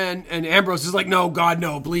plumpet." And Ambrose is like, "No, God,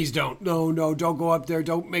 no, please don't. No, don't go up there.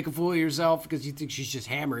 Don't make a fool of yourself," because he thinks she's just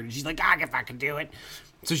hammered. And she's like, "I can fucking do it."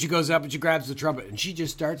 So she goes up and she grabs the trumpet, and she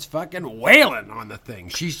just starts fucking wailing on the thing.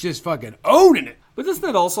 She's just fucking owning it. But doesn't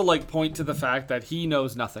that also point to the fact that he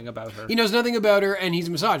knows nothing about her? He knows nothing about her, and he's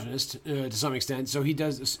a misogynist to some extent. So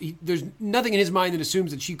there's nothing in his mind that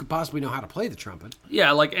assumes that she could possibly know how to play the trumpet.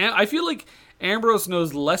 Yeah, I feel like Ambrose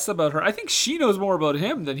knows less about her. I think she knows more about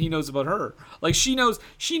him than he knows about her. Like she knows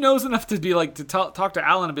enough to be like to talk to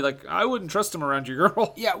Alan and be like, I wouldn't trust him around your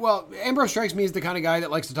girl. Yeah, well, Ambrose strikes me as the kind of guy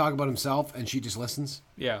that likes to talk about himself, and she just listens.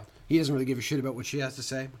 Yeah. He doesn't really give a shit about what she has to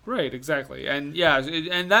say. Right, exactly. And yeah,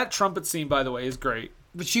 and that trumpet scene, by the way, is great.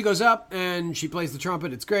 But she goes up and she plays the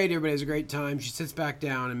trumpet. It's great. Everybody has a great time. She sits back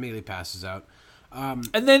down and immediately passes out.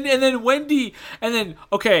 And then Wendy,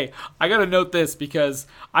 okay, I gotta note this because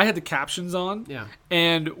I had the captions on. Yeah.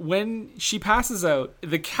 And when she passes out,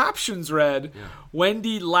 the captions read,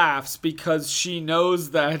 Wendy laughs because she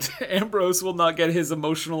knows that Ambrose will not get his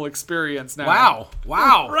emotional experience now.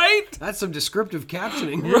 Wow. Right? That's some descriptive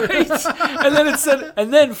captioning. Right? And then it said,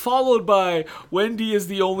 and then followed by, Wendy is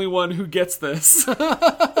the only one who gets this.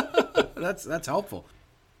 That's helpful.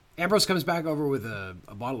 Ambrose comes back over with a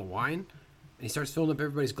bottle of wine. and he starts filling up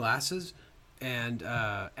everybody's glasses. And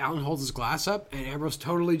Alan holds his glass up, and Ambrose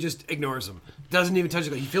totally just ignores him. Doesn't even touch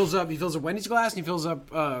it. He fills up Wendy's glass, and he fills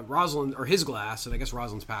up Rosalind, or his glass, and I guess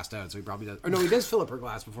Rosalind's passed out, so he probably does. Or no, he does fill up her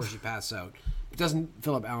glass before she passes out. He doesn't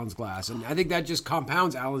fill up Alan's glass, and I think that just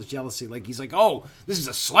compounds Alan's jealousy. Like, he's like, oh, this is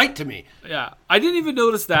a slight to me. Yeah, I didn't even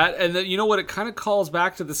notice that, and then, you know what, it kind of calls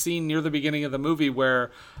back to the scene near the beginning of the movie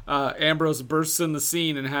where Ambrose bursts in the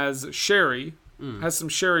scene and has some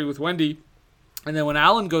sherry with Wendy. And then when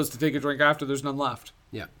Alan goes to take a drink after, there's none left.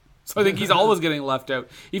 Yeah. So I think he's always getting left out.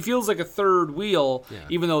 He feels like a third wheel,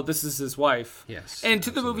 even though this is his wife. Yes. And to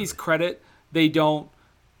the movie's credit, they don't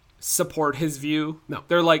support his view. No.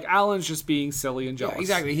 They're like, Alan's just being silly and jealous. Yeah,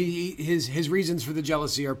 exactly. His reasons for the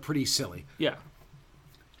jealousy are pretty silly. Yeah.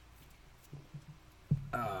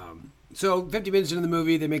 So 50 minutes into the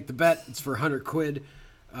movie, they make the bet. It's for £100.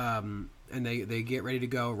 And they get ready to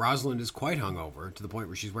go. Rosalind is quite hungover to the point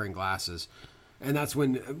where she's wearing glasses. And that's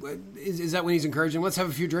when, is that when he's encouraging, let's have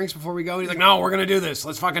a few drinks before we go? And he's like, no, we're going to do this.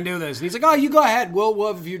 Let's fucking do this. And he's like, oh, you go ahead. We'll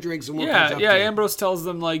have a few drinks and we'll catch up to you. Ambrose tells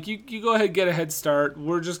them, like, you go ahead, get a head start.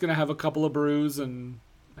 We're just going to have a couple of brews and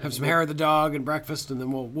have some hair of the dog and breakfast, and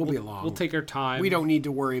then we'll be along. We'll take our time. We don't need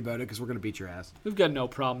to worry about it because we're going to beat your ass. We've got no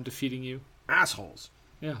problem defeating you. Assholes.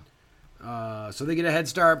 Yeah. So they get a head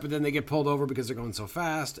start, but then they get pulled over because they're going so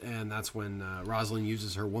fast, and that's when Rosalind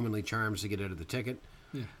uses her womanly charms to get out of the ticket.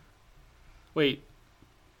 Yeah. Wait.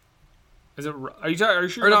 Is it? Are you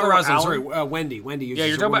sure? Or not Rosalind? Sorry, Wendy. Wendy uses. Yeah,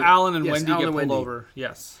 you're talking about Alan and Wendy Alan get and pulled Wendy. over.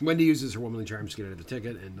 Yes. Wendy uses her womanly charms to get out of the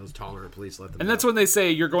ticket, and those tolerant police let them. And that's when they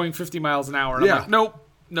say you're going 50 miles an hour. And Yeah. I'm like, nope.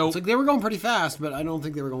 It's like they were going pretty fast, but I don't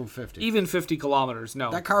think they were going 50. Even 50 kilometers,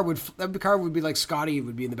 no. That car would be like Scotty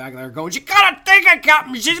would be in the back of there going, "You gotta think it,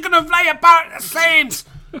 Captain. She's gonna fly about the Thames."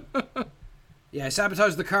 Yeah, I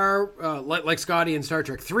sabotaged the car like Scotty in Star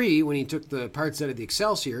Trek 3 when he took the parts out of the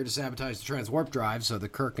Excelsior to sabotage the transwarp drive so the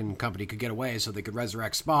Kirk and company could get away so they could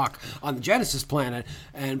resurrect Spock on the Genesis planet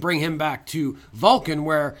and bring him back to Vulcan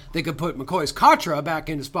where they could put McCoy's Katra back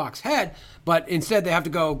into Spock's head, but instead they have to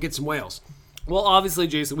go get some whales. Well, obviously,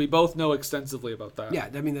 Jason, we both know extensively about that. Yeah,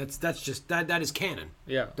 I mean, that's just, that is canon.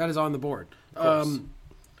 Yeah. That is on the board.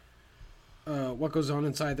 What goes on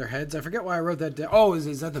inside their heads? I forget why I wrote that down. Oh,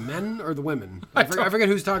 is that the men or the women? I forget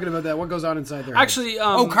who's talking about that. What goes on inside their heads? Actually,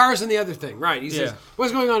 cars and the other thing. Right. He says,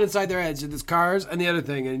 what's going on inside their heads? It's cars and the other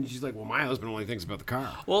thing. And she's like, well, my husband only thinks about the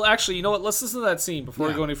car. Well, actually, you know what? Let's listen to that scene before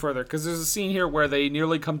we go any further. Because there's a scene here where they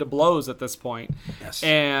nearly come to blows at this point. Yes.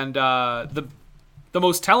 And the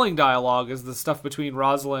most telling dialogue is the stuff between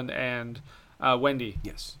Rosalind and Wendy.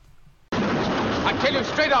 Yes. I tell you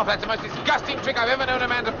straight off, that's the most disgusting trick I've ever known a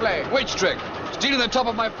man to play. Which trick? Stealing the top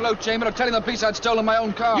of my float chamber or telling the police I'd stolen my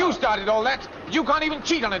own car? You started all that. You can't even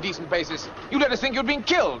cheat on a decent basis. You let us think you'd been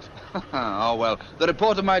killed. Oh, well, the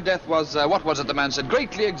report of my death was, what was it the man said,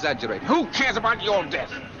 greatly exaggerated. Who cares about your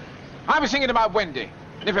death? I was thinking about Wendy.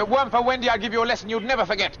 And if it weren't for Wendy, I'd give you a lesson you'd never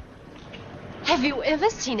forget. Have you ever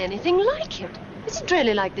seen anything like it? Is it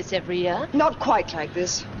really like this every year? Not quite like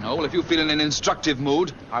this. Oh, well, if you feel in an instructive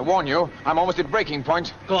mood. I warn you, I'm almost at breaking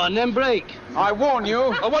point. Go on, then break. I warn you.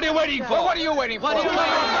 Oh, what are you waiting for? Well, what are you waiting for?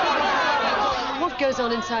 What goes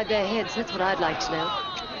on inside their heads? That's what I'd like to know.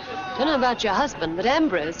 Don't know about your husband, but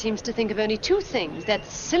Ambrose seems to think of only two things. That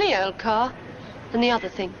silly old car and the other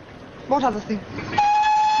thing. What other thing?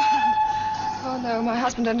 Oh, no, my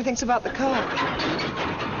husband only thinks about the car.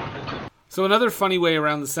 So another funny way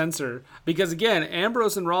around the censor, because again,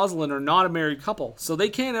 Ambrose and Rosalind are not a married couple, so they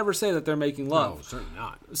can't ever say that they're making love. No, certainly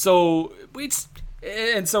not. So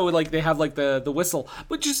like they have like the whistle,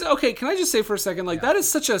 but just okay. Can I just say for a second, like that is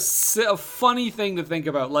such a funny thing to think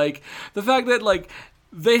about, like the fact that like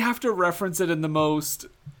they have to reference it in the most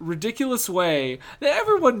ridiculous way that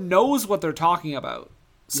everyone knows what they're talking about.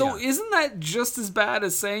 So isn't that just as bad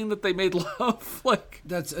as saying that they made love? Like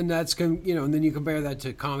that's and then you compare that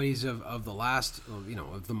to comedies of the last,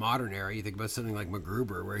 of the modern era. You think about something like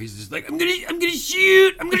MacGruber, where he's just like, I'm gonna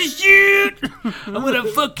shoot, I'm gonna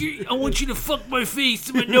fuck you, I want you to fuck my face,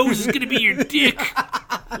 and my nose is gonna be your dick.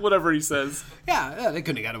 Whatever he says. Yeah, they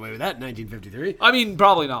couldn't have got away with that in 1953. I mean,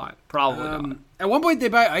 probably not. Probably not. At one point, they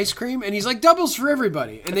buy ice cream, and he's like, doubles for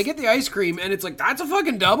everybody. And they get the ice cream, and it's like, that's a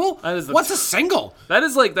fucking double? What's a single? That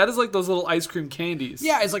is like those little ice cream candies.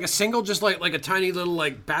 Yeah, it's like a single, just like a tiny little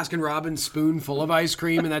like Baskin-Robbins spoon full of ice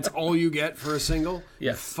cream, and that's all you get for a single?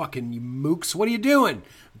 Yeah. You mooks. What are you doing?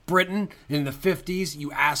 Britain in the 50s,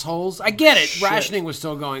 you assholes. I get it. Shit. Rationing was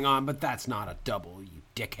still going on, but that's not a double, you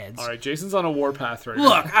dickheads. All right, Jason's on a warpath right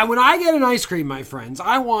now. Look, when I get an ice cream, my friends,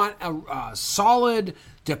 I want a solid,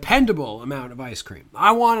 dependable amount of ice cream.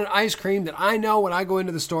 I want an ice cream that I know when I go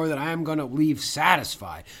into the store that I am going to leave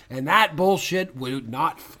satisfied. And that bullshit would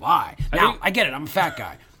not fly. Now, I get it. I'm a fat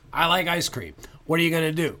guy. I like ice cream. What are you going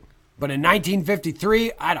to do? But in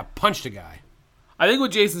 1953, I'd have punched a guy. I think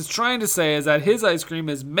what Jason's trying to say is that his ice cream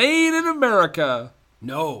is made in America.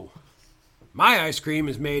 No. My ice cream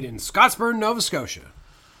is made in Scottsburn, Nova Scotia.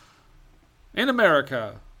 In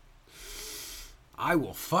America. I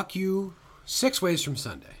will fuck you 6 ways from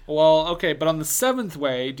Sunday. Well, okay, but on the 7th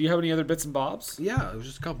way, do you have any other bits and bobs? Yeah, there's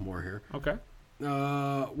just a couple more here. Okay.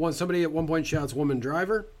 Somebody at one point shouts "woman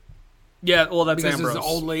driver." Yeah, well, that's because Ambrose. there's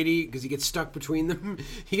the old lady, because he gets stuck between them.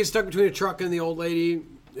 He gets stuck between a truck and the old lady.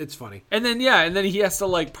 It's funny. And then he has to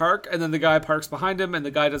like park, and then the guy parks behind him, and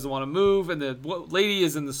the guy doesn't want to move, and the lady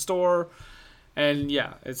is in the store, and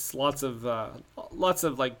yeah, it's lots of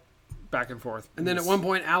like back and forth. And then at one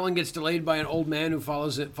point, Alan gets delayed by an old man who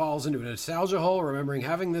falls into a nostalgia hole, remembering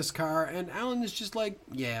having this car, and Alan is just like,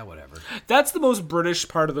 yeah, whatever. That's the most British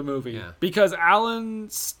part of the movie, because Alan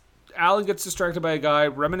gets distracted by a guy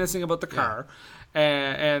reminiscing about the car.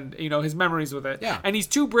 And you know his memories with it. Yeah. And he's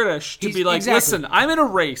too British to be like, listen, I'm in a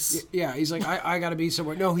race. Yeah, he's like, I got to be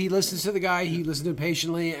somewhere. No, he listens to the guy. He listens to him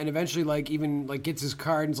patiently, and eventually, even gets his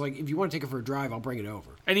card and is like, if you want to take it for a drive, I'll bring it over.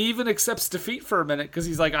 And he even accepts defeat for a minute because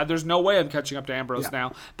he's like, there's no way I'm catching up to Ambrose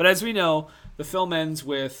now. But as we know, the film ends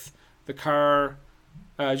with the car,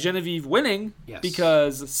 Genevieve winning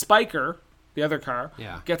because Spiker, the other car,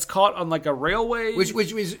 gets caught on like a railway,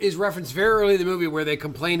 which is referenced very early in the movie, where they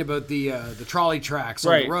complain about the trolley tracks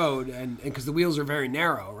on the road, and because the wheels are very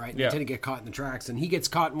narrow, right? They tend to get caught in the tracks, and he gets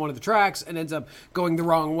caught in one of the tracks and ends up going the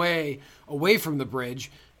wrong way away from the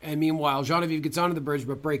bridge. And meanwhile, Genevieve gets onto the bridge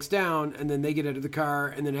but breaks down, and then they get out of the car,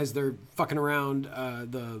 and then as they're fucking around,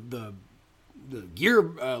 the gear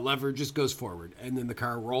lever just goes forward, and then the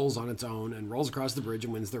car rolls on its own and rolls across the bridge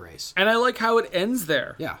and wins the race. And I like how it ends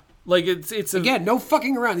there. Yeah. Like it's again, no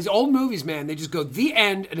fucking around. These old movies, man, they just go the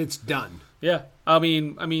end and it's done. Yeah, I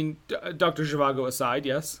mean, Dr. Zhivago aside,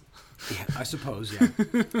 yes. Yeah, I suppose, yeah.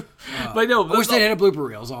 But no, I wish they had a blooper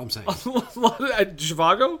reel. Is all I'm saying.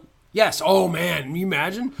 Zhivago? Yes. Oh man, can you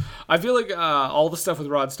imagine? I feel like all the stuff with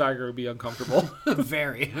Rod Steiger would be uncomfortable.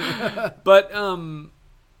 Very. But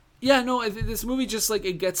yeah, no, this movie just like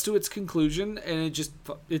it gets to its conclusion and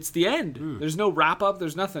it's the end. There's no wrap up.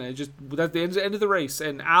 There's nothing. It just at the end of the race,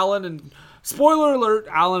 and spoiler alert,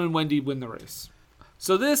 Alan and Wendy win the race.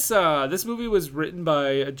 So this movie was written by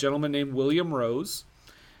a gentleman named William Rose,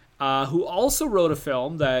 who also wrote a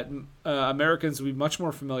film that Americans would be much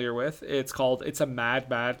more familiar with. It's called "It's a Mad,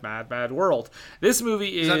 Mad, Mad, Mad World." This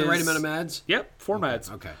movie is that the right amount of mads? Yep, 4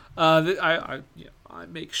 mads. Okay. I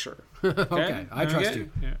make sure. Okay, I trust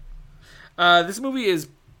you. Yeah. This movie is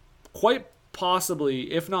quite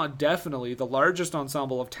possibly, if not definitely, the largest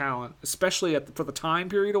ensemble of talent, especially for the time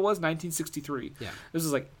period it was, 1963. Yeah. This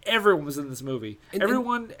is like everyone was in this movie.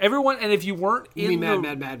 Everyone, and if you weren't you mean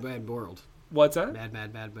Mad World? What's that?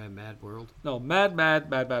 Mad World? No, Mad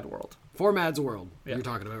World. 4 Mads World. You're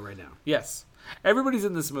talking about right now. Yes. Everybody's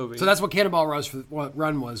in this movie. So that's what Cannonball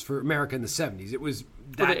Run was for America in the 70s. It was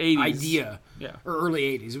that idea, or early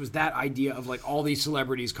 80s. It was that idea of like all these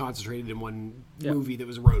celebrities concentrated in one movie that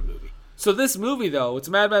was a road movie. So this movie, though, it's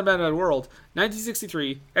Mad World,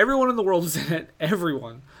 1963. Everyone in the world was in it.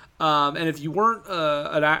 Everyone. And if you weren't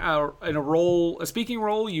in a speaking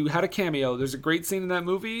role, you had a cameo. There's a great scene in that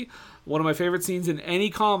movie. One of my favorite scenes in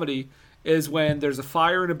any comedy is when there's a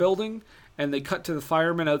fire in a building and they cut to the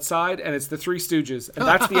firemen outside, and it's the Three Stooges. And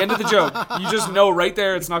that's the end of the joke. You just know right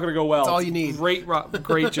there it's not going to go well. That's all you need. Great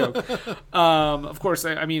joke. Of course,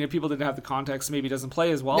 I mean, if people didn't have the context, maybe it doesn't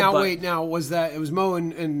play as well. Now, was that... It was Moe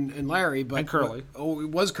and Larry, but... And Curly. It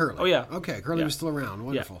was Curly. Oh, yeah. Okay, Curly was still around.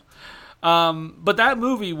 Wonderful. Yeah. But that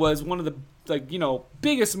movie was one of the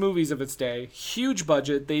biggest movies of its day. Huge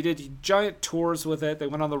budget. They did giant tours with it. They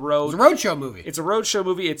went on the road. It's a roadshow movie. It's a roadshow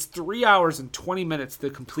movie. It's 3 hours and 20 minutes, the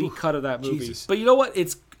complete cut of that movie. Jesus. But you know what?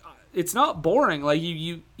 It's not boring. Like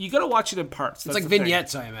you got to watch it in parts. It's like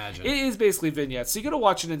vignettes, I imagine. It is basically vignettes. So you got to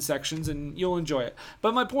watch it in sections, and you'll enjoy it.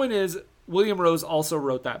 But my point is, William Rose also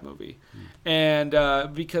wrote that movie. And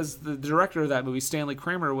because the director of that movie, Stanley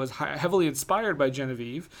Kramer, was heavily inspired by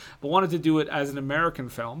Genevieve, but wanted to do it as an American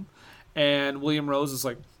film. And William Rose is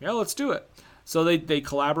like, yeah, let's do it. So they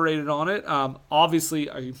collaborated on it, obviously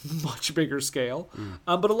a much bigger scale.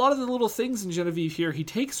 But a lot of the little things in Genevieve here he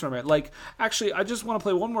takes from it. Like, actually, I just want to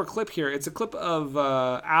play one more clip here. It's a clip of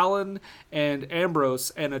Alan and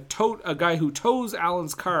Ambrose and a guy who tows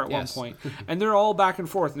Alan's car at one point. And they're all back and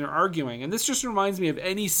forth, and they're arguing. And this just reminds me of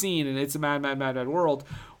any scene in It's a Mad, Mad, Mad, Mad World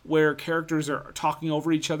where characters are talking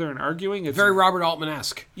over each other and arguing. It's very Robert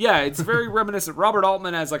Altman-esque. Yeah, it's very reminiscent. Robert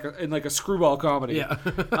Altman as in a screwball comedy. Yeah.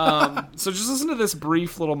 So just listen to this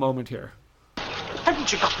brief little moment here.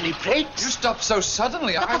 Haven't you got any brakes? You stopped so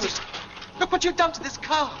suddenly. Look what you've done to this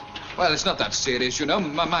car. Well, it's not that serious, you know.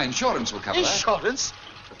 My insurance will cover that. Insurance?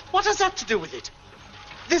 What has that to do with it?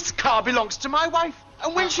 This car belongs to my wife.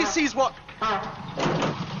 And when she sees what...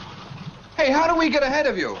 Hey, how do we get ahead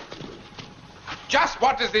of you? Just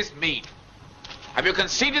what does this mean? Have you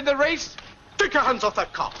conceded the race? Take your hands off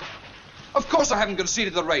that car. Of course I haven't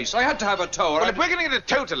conceded the race. I had to have a tow. Well, if we're going to get a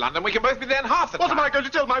tow to London, we can both be there in half the time. What am I going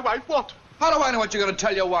to tell my wife? What? How do I know what you're going to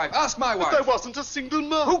tell your wife? Ask my wife. But there wasn't a single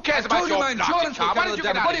man. Who cares about your my insurance will cover the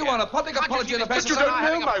damage. What do you want, a public apology and a But you don't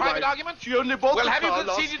know my wife. Argument? She only bought Well, the have you car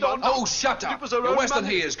conceded last or month. not? Oh, shut up. It was her You're own worse than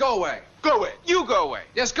money. he is. Go away. Go away. You go away.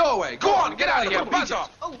 Yes, go away. Go on, get out of here. Buzz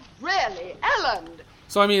off. Oh, really? Ellen?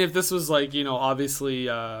 So, I mean, if this was like, obviously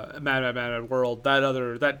Mad, Mad, Mad World,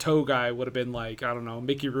 that tow guy would have been like, I don't know,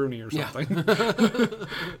 Mickey Rooney or something.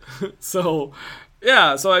 So,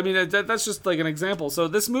 yeah. So, I mean, that's just like an example. So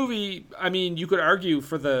this movie, I mean, you could argue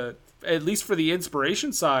at least for the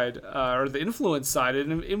inspiration side or the influence side,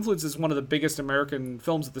 it influences one of the biggest American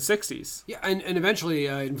films of the 60s. Yeah, and eventually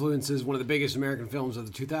influences one of the biggest American films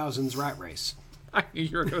of the 2000s, Rat Race. I knew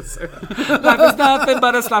you were going to say that. Life is nothing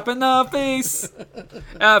but a slap in the face.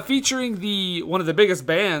 Featuring one of the biggest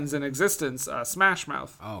bands in existence, Smash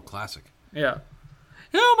Mouth. Oh, classic. Yeah.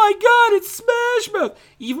 Oh my God, it's Smash Mouth.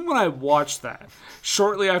 Even when I watched that,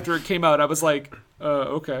 shortly after it came out, I was like,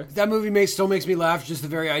 okay. That movie still makes me laugh, just the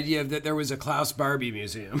very idea that there was a Klaus Barbie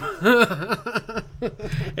museum.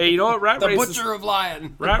 Hey, you know what? The Butcher of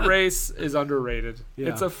Lion. Rat Race is underrated. Yeah.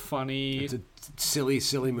 It's a funny... It's a silly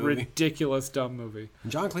movie. Ridiculous, dumb movie.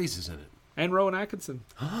 And John Cleese is in it. And Rowan Atkinson.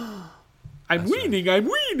 I'm weaning.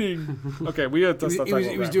 Okay, we had to stop talking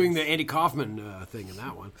about He was doing the Andy Kaufman thing in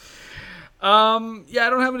that one. Yeah,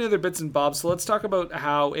 I don't have any other bits and bobs, so let's talk about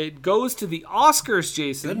how it goes to the Oscars,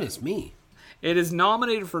 Jason. Goodness me. It is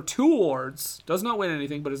nominated for 2 awards. Does not win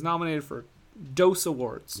anything, but is nominated for DOSE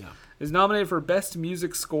Awards. Yeah. Is nominated for Best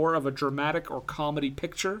Music Score of a Dramatic or Comedy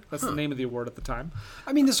Picture. That's the name of the award at the time.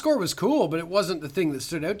 I mean, the score was cool, but it wasn't the thing that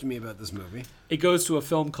stood out to me about this movie. It goes to a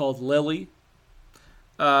film called Lily.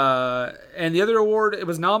 And the other award it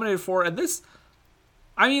was nominated for, and this,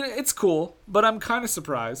 I mean, it's cool, but I'm kind of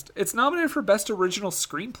surprised. It's nominated for Best Original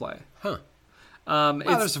Screenplay. Huh.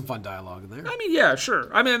 There's some fun dialogue in there. I mean, yeah, sure.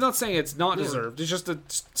 I mean, I'm not saying it's not deserved. It's just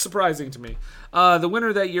surprising to me. The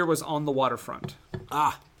winner that year was On the Waterfront.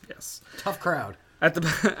 Ah. Yes. Tough crowd. At the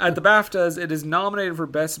BAFTAs, it is nominated for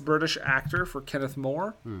Best British Actor for Kenneth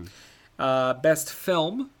More. Best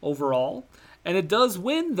Film overall. And it does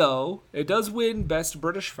win, though. It does win Best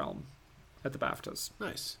British Film at the BAFTAs.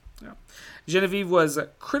 Nice. Yeah. Genevieve was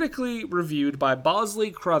critically reviewed by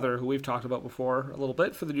Bosley Crowther, who we've talked about before a little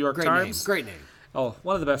bit for the New York Times. Great name. Oh,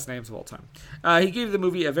 one of the best names of all time. He gave the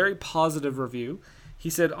movie a very positive review. He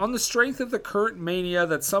said, on the strength of the current mania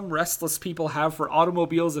that some restless people have for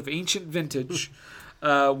automobiles of ancient vintage,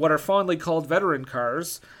 what are fondly called veteran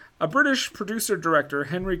cars, a British producer-director,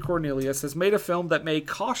 Henry Cornelius, has made a film that may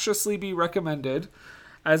cautiously be recommended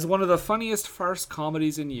as one of the funniest farce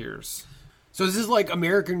comedies in years. So is this like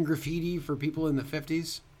American Graffiti for people in the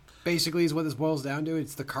 50s? Basically is what this boils down to.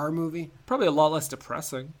 It's the car movie. Probably a lot less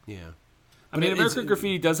depressing. Yeah. I mean, American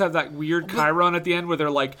Graffiti does have that weird chyron at the end where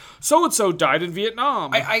they're like, so-and-so died in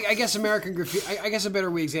Vietnam. I guess American Graffiti, I guess a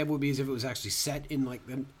better example would be as if it was actually set in like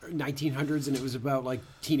the 1900s and it was about like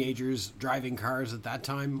teenagers driving cars at that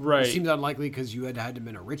time. Right. It seems unlikely because you had to have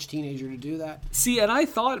been a rich teenager to do that. See, and I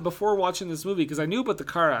thought before watching this movie, because I knew about the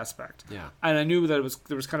car aspect. Yeah. And I knew that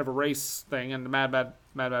there was kind of a race thing in the Mad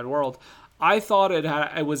Mad World. I thought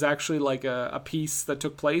it was actually like a piece that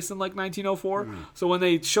took place in like 1904. So when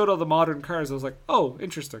they showed all the modern cars, I was like, oh,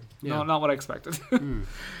 interesting. Yeah. No, not what I expected.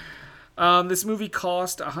 This movie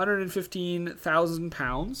cost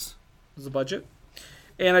 £115,000 was the budget.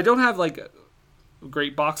 And I don't have like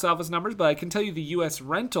great box office numbers, but I can tell you the U.S.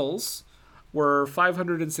 rentals were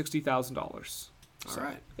 $560,000. All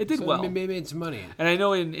right. It did well. It made some money. And I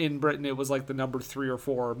know in Britain it was like the number 3 or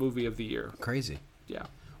 4 movie of the year. Crazy. Yeah.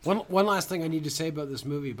 One last thing I need to say about this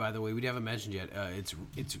movie, by the way, we haven't mentioned yet.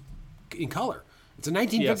 It's in color. It's a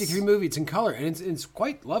 1953 Yes. movie. It's in color, and it's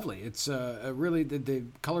quite lovely. It's really the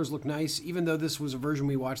colors look nice. Even though this was a version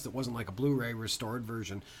we watched that wasn't like a Blu-ray restored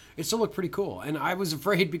version, it still looked pretty cool. And I was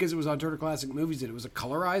afraid because it was on Turner Classic Movies that it was a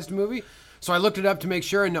colorized movie, so I looked it up to make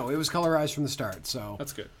sure, and no, it was colorized from the start. So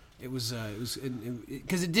That's good. It was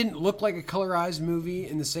because it didn't look like a colorized movie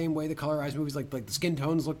in the same way the colorized movies like the skin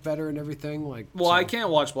tones look better and everything. Well, so. I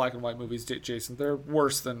can't watch black and white movies, Jason. They're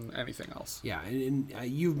worse than anything else. Yeah, and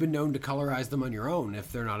you've been known to colorize them on your own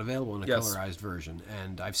if they're not available in a Yes. colorized version.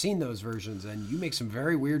 And I've seen those versions, and you make some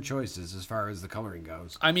very weird choices as far as the coloring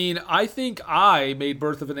goes. I mean, I think I made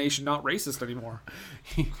Birth of a Nation not racist anymore.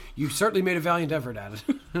 You certainly made a valiant effort at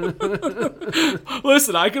it.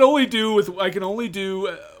 Listen, I can only do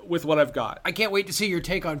with what I've got. I can't wait to see your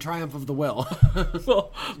take on Triumph of the Will.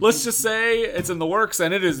 Well, let's just say it's in the works,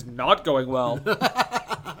 and it is not going well.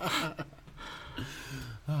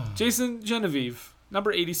 Jason Genevieve,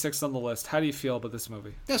 number 86 on the list. How do you feel about this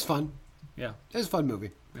movie? That's fun. Yeah, It's a fun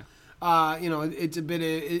movie. Yeah. It's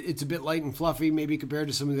a bit light and fluffy, maybe compared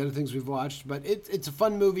to some of the other things we've watched, but it's a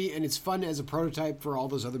fun movie, and it's fun as a prototype for all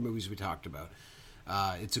those other movies we talked about.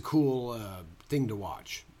 It's a cool thing to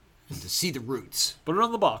watch and to see the roots. Put it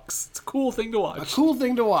on the box. It's a cool thing to watch. A cool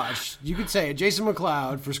thing to watch. You could say it. Jason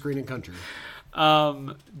McLeod for Screen and Country.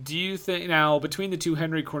 Do you think now between the two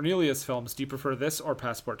Henry Cornelius films, do you prefer this or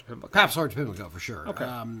Passport to Pimlico? Passport to Pimlico for sure. Okay.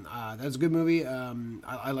 That's a good movie.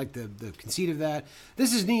 I like the conceit of that.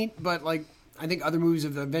 This is neat, but like I think other movies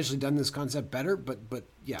have eventually done this concept better. But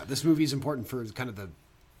yeah, this movie is important for kind of the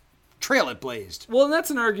trail it blazed. Well, and that's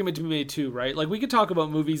an argument to be made too, right? Like we could talk about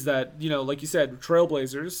movies that, like you said,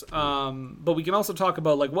 trailblazers, but we can also talk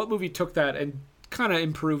about like what movie took that and kind of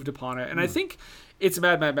improved upon it. And I think It's a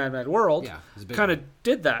Mad, Mad, Mad, Mad World kind of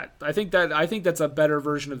did that. I think that's a better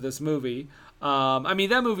version of this movie. I mean,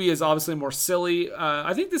 that movie is obviously more silly.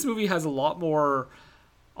 I think this movie has a lot more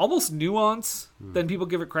almost nuance than people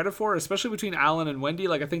give it credit for, especially between Alan and Wendy.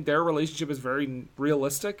 Like, I think their relationship is very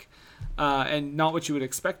realistic and not what you would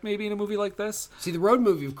expect maybe in a movie like this. See, the road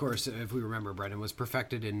movie, of course, if we remember, Brendan, was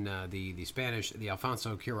perfected in the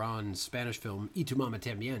Alfonso Cuarón Spanish film Y tu mama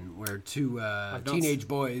tambien, where two teenage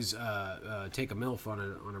boys take a MILF on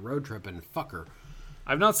a road trip and fuck her.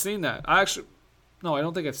 I've not seen that. No, I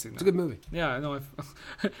don't think I've seen that. It's a good movie. Yeah, I know.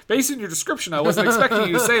 Based on your description, I wasn't expecting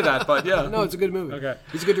you to say that, but yeah. No, it's a good movie. Okay.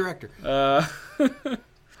 He's a good director.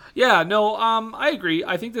 Yeah, no, I agree.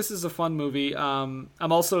 I think this is a fun movie. I'm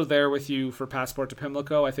also there with you for Passport to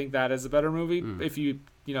Pimlico. I think that is a better movie. If you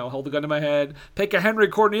hold the gun to my head, pick a Henry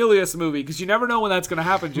Cornelius movie, because you never know when that's going to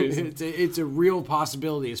happen, Jason. It's a real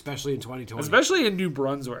possibility, especially in 2020. Especially in New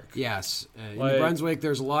Brunswick. Yes. In New Brunswick,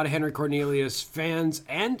 there's a lot of Henry Cornelius fans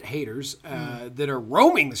and haters that are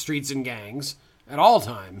roaming the streets in gangs at all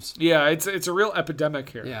times. Yeah, it's a real epidemic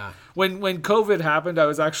here. Yeah. When COVID happened, I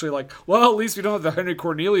was actually like, well, at least we don't have the Henry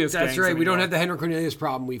Cornelius gangs That's right. anymore. We don't have the Henry Cornelius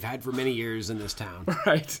problem we've had for many years in this town.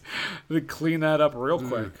 Right. They clean that up real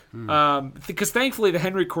quick. Because thankfully the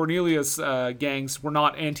Henry Cornelius gangs were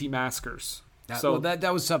not anti-maskers.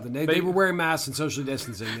 That was something. They were wearing masks and social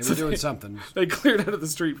distancing. They were doing something. They cleared out of the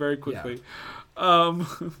street very quickly. Yeah.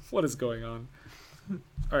 What is going on?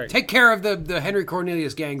 All right. Take care of the Henry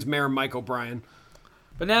Cornelius gang's Mayor Mike O'Brien.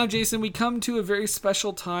 But now, Jason, we come to a very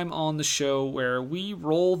special time on the show where we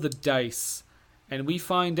roll the dice and we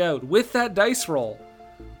find out, with that dice roll,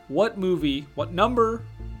 what movie, what number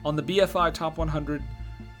on the BFI Top 100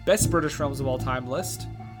 Best British Films of All Time list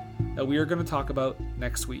that we are going to talk about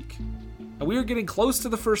next week. And we are getting close to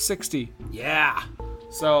the first 60. Yeah.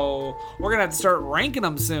 So we're going to have to start ranking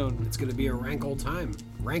them soon. It's going to be a rank old time.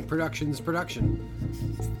 Rank Productions production.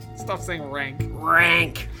 Stop saying rank.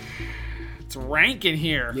 Rank. It's rank in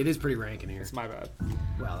here. It is pretty rank in here. It's my bad.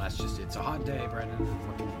 Well, it's a hot day, Brendan.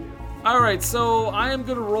 What can you do? All right, so I am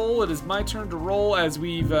going to roll. It is my turn to roll as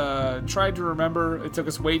we've tried to remember. It took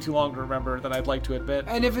us way too long to remember than I'd like to admit.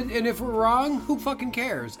 And if we're wrong, who fucking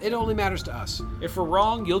cares? It only matters to us. If we're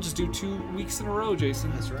wrong, you'll just do 2 weeks in a row,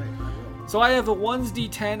 Jason. That's right. I will. So I have a 1's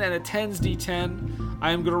D10 and a 10's D10.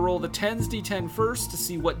 I am going to roll the 10's D10 first to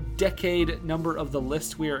see what decade number of the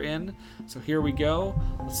list we are in. So here we go.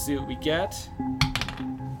 Let's see what we get.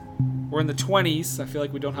 We're in the 20s. I feel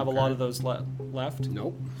like we don't have a lot of those left.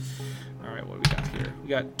 Nope. All right, what we got here? We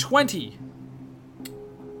got 20.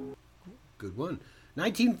 Good one.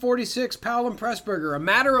 1946, Powell and Pressburger, A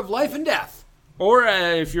Matter of Life and Death. Or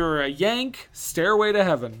if you're a Yank, Stairway to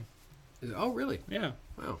Heaven. Oh, really? Yeah.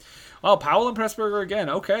 Wow. Oh, Powell and Pressburger again.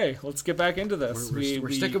 Okay, let's get back into this. We're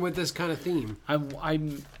sticking with this kind of theme.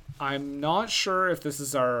 I'm not sure if this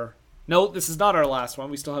is our... No, this is not our last one.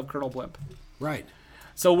 We still have Colonel Blimp. Right.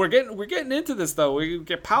 So we're getting into this, though. We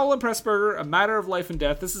get Powell and Pressburger, A Matter of Life and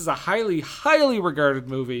Death. This is a highly, highly regarded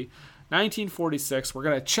movie. 1946. We're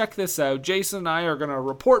going to check this out. Jason and I are going to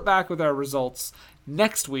report back with our results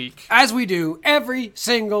next week. As we do every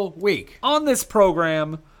single week. On this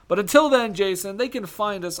program. But until then, Jason, they can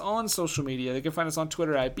find us on social media. They can find us on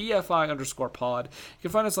Twitter at BFI_pod. You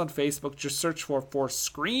can find us on Facebook. Just search for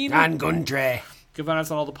Screen and Country. You can find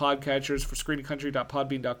us on all the podcatchers for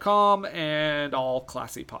screenandcountry.podbean.com and all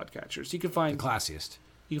classy podcatchers. You can find the classiest.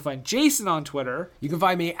 You can find Jason on Twitter. You can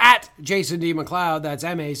find me at Jason D. McLeod. That's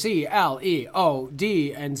MacLeod.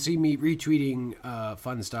 And see me retweeting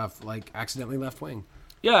fun stuff like Accidentally Left Wing.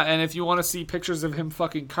 Yeah, and if you want to see pictures of him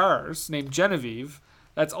fucking cars named Genevieve,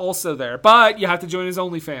 that's also there. But you have to join his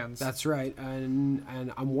OnlyFans. That's right.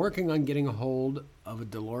 And I'm working on getting a hold of a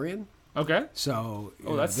DeLorean. Okay. So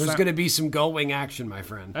there's going to be some gull-wing action, my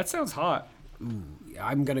friend. That sounds hot. Ooh,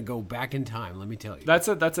 I'm going to go back in time, let me tell you. That's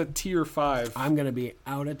a tier 5. I'm going to be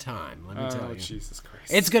out of time, let me tell you. Oh, Jesus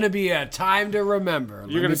Christ. It's going to be a time to remember.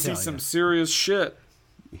 You're going to see some serious shit.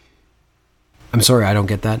 I'm sorry, I don't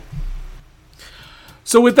get that.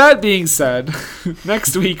 So with that being said,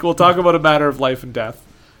 next week we'll talk about A Matter of Life and Death.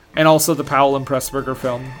 And also the Powell and Pressburger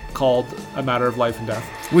film called A Matter of Life and Death.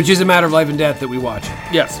 Which is A Matter of Life and Death that we watch.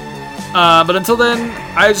 Yes. But until then,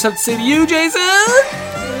 I just have to say to you, Jason,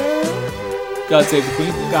 God save the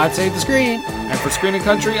Queen. God save the screen. And for Screen and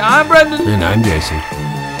Country, I'm Brendan. And I'm Jason.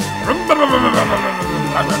 Here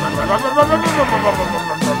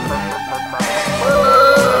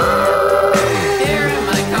in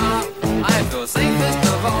my car, I feel safest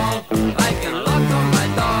of all. I can lock all my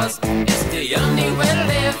doors. It's the only way.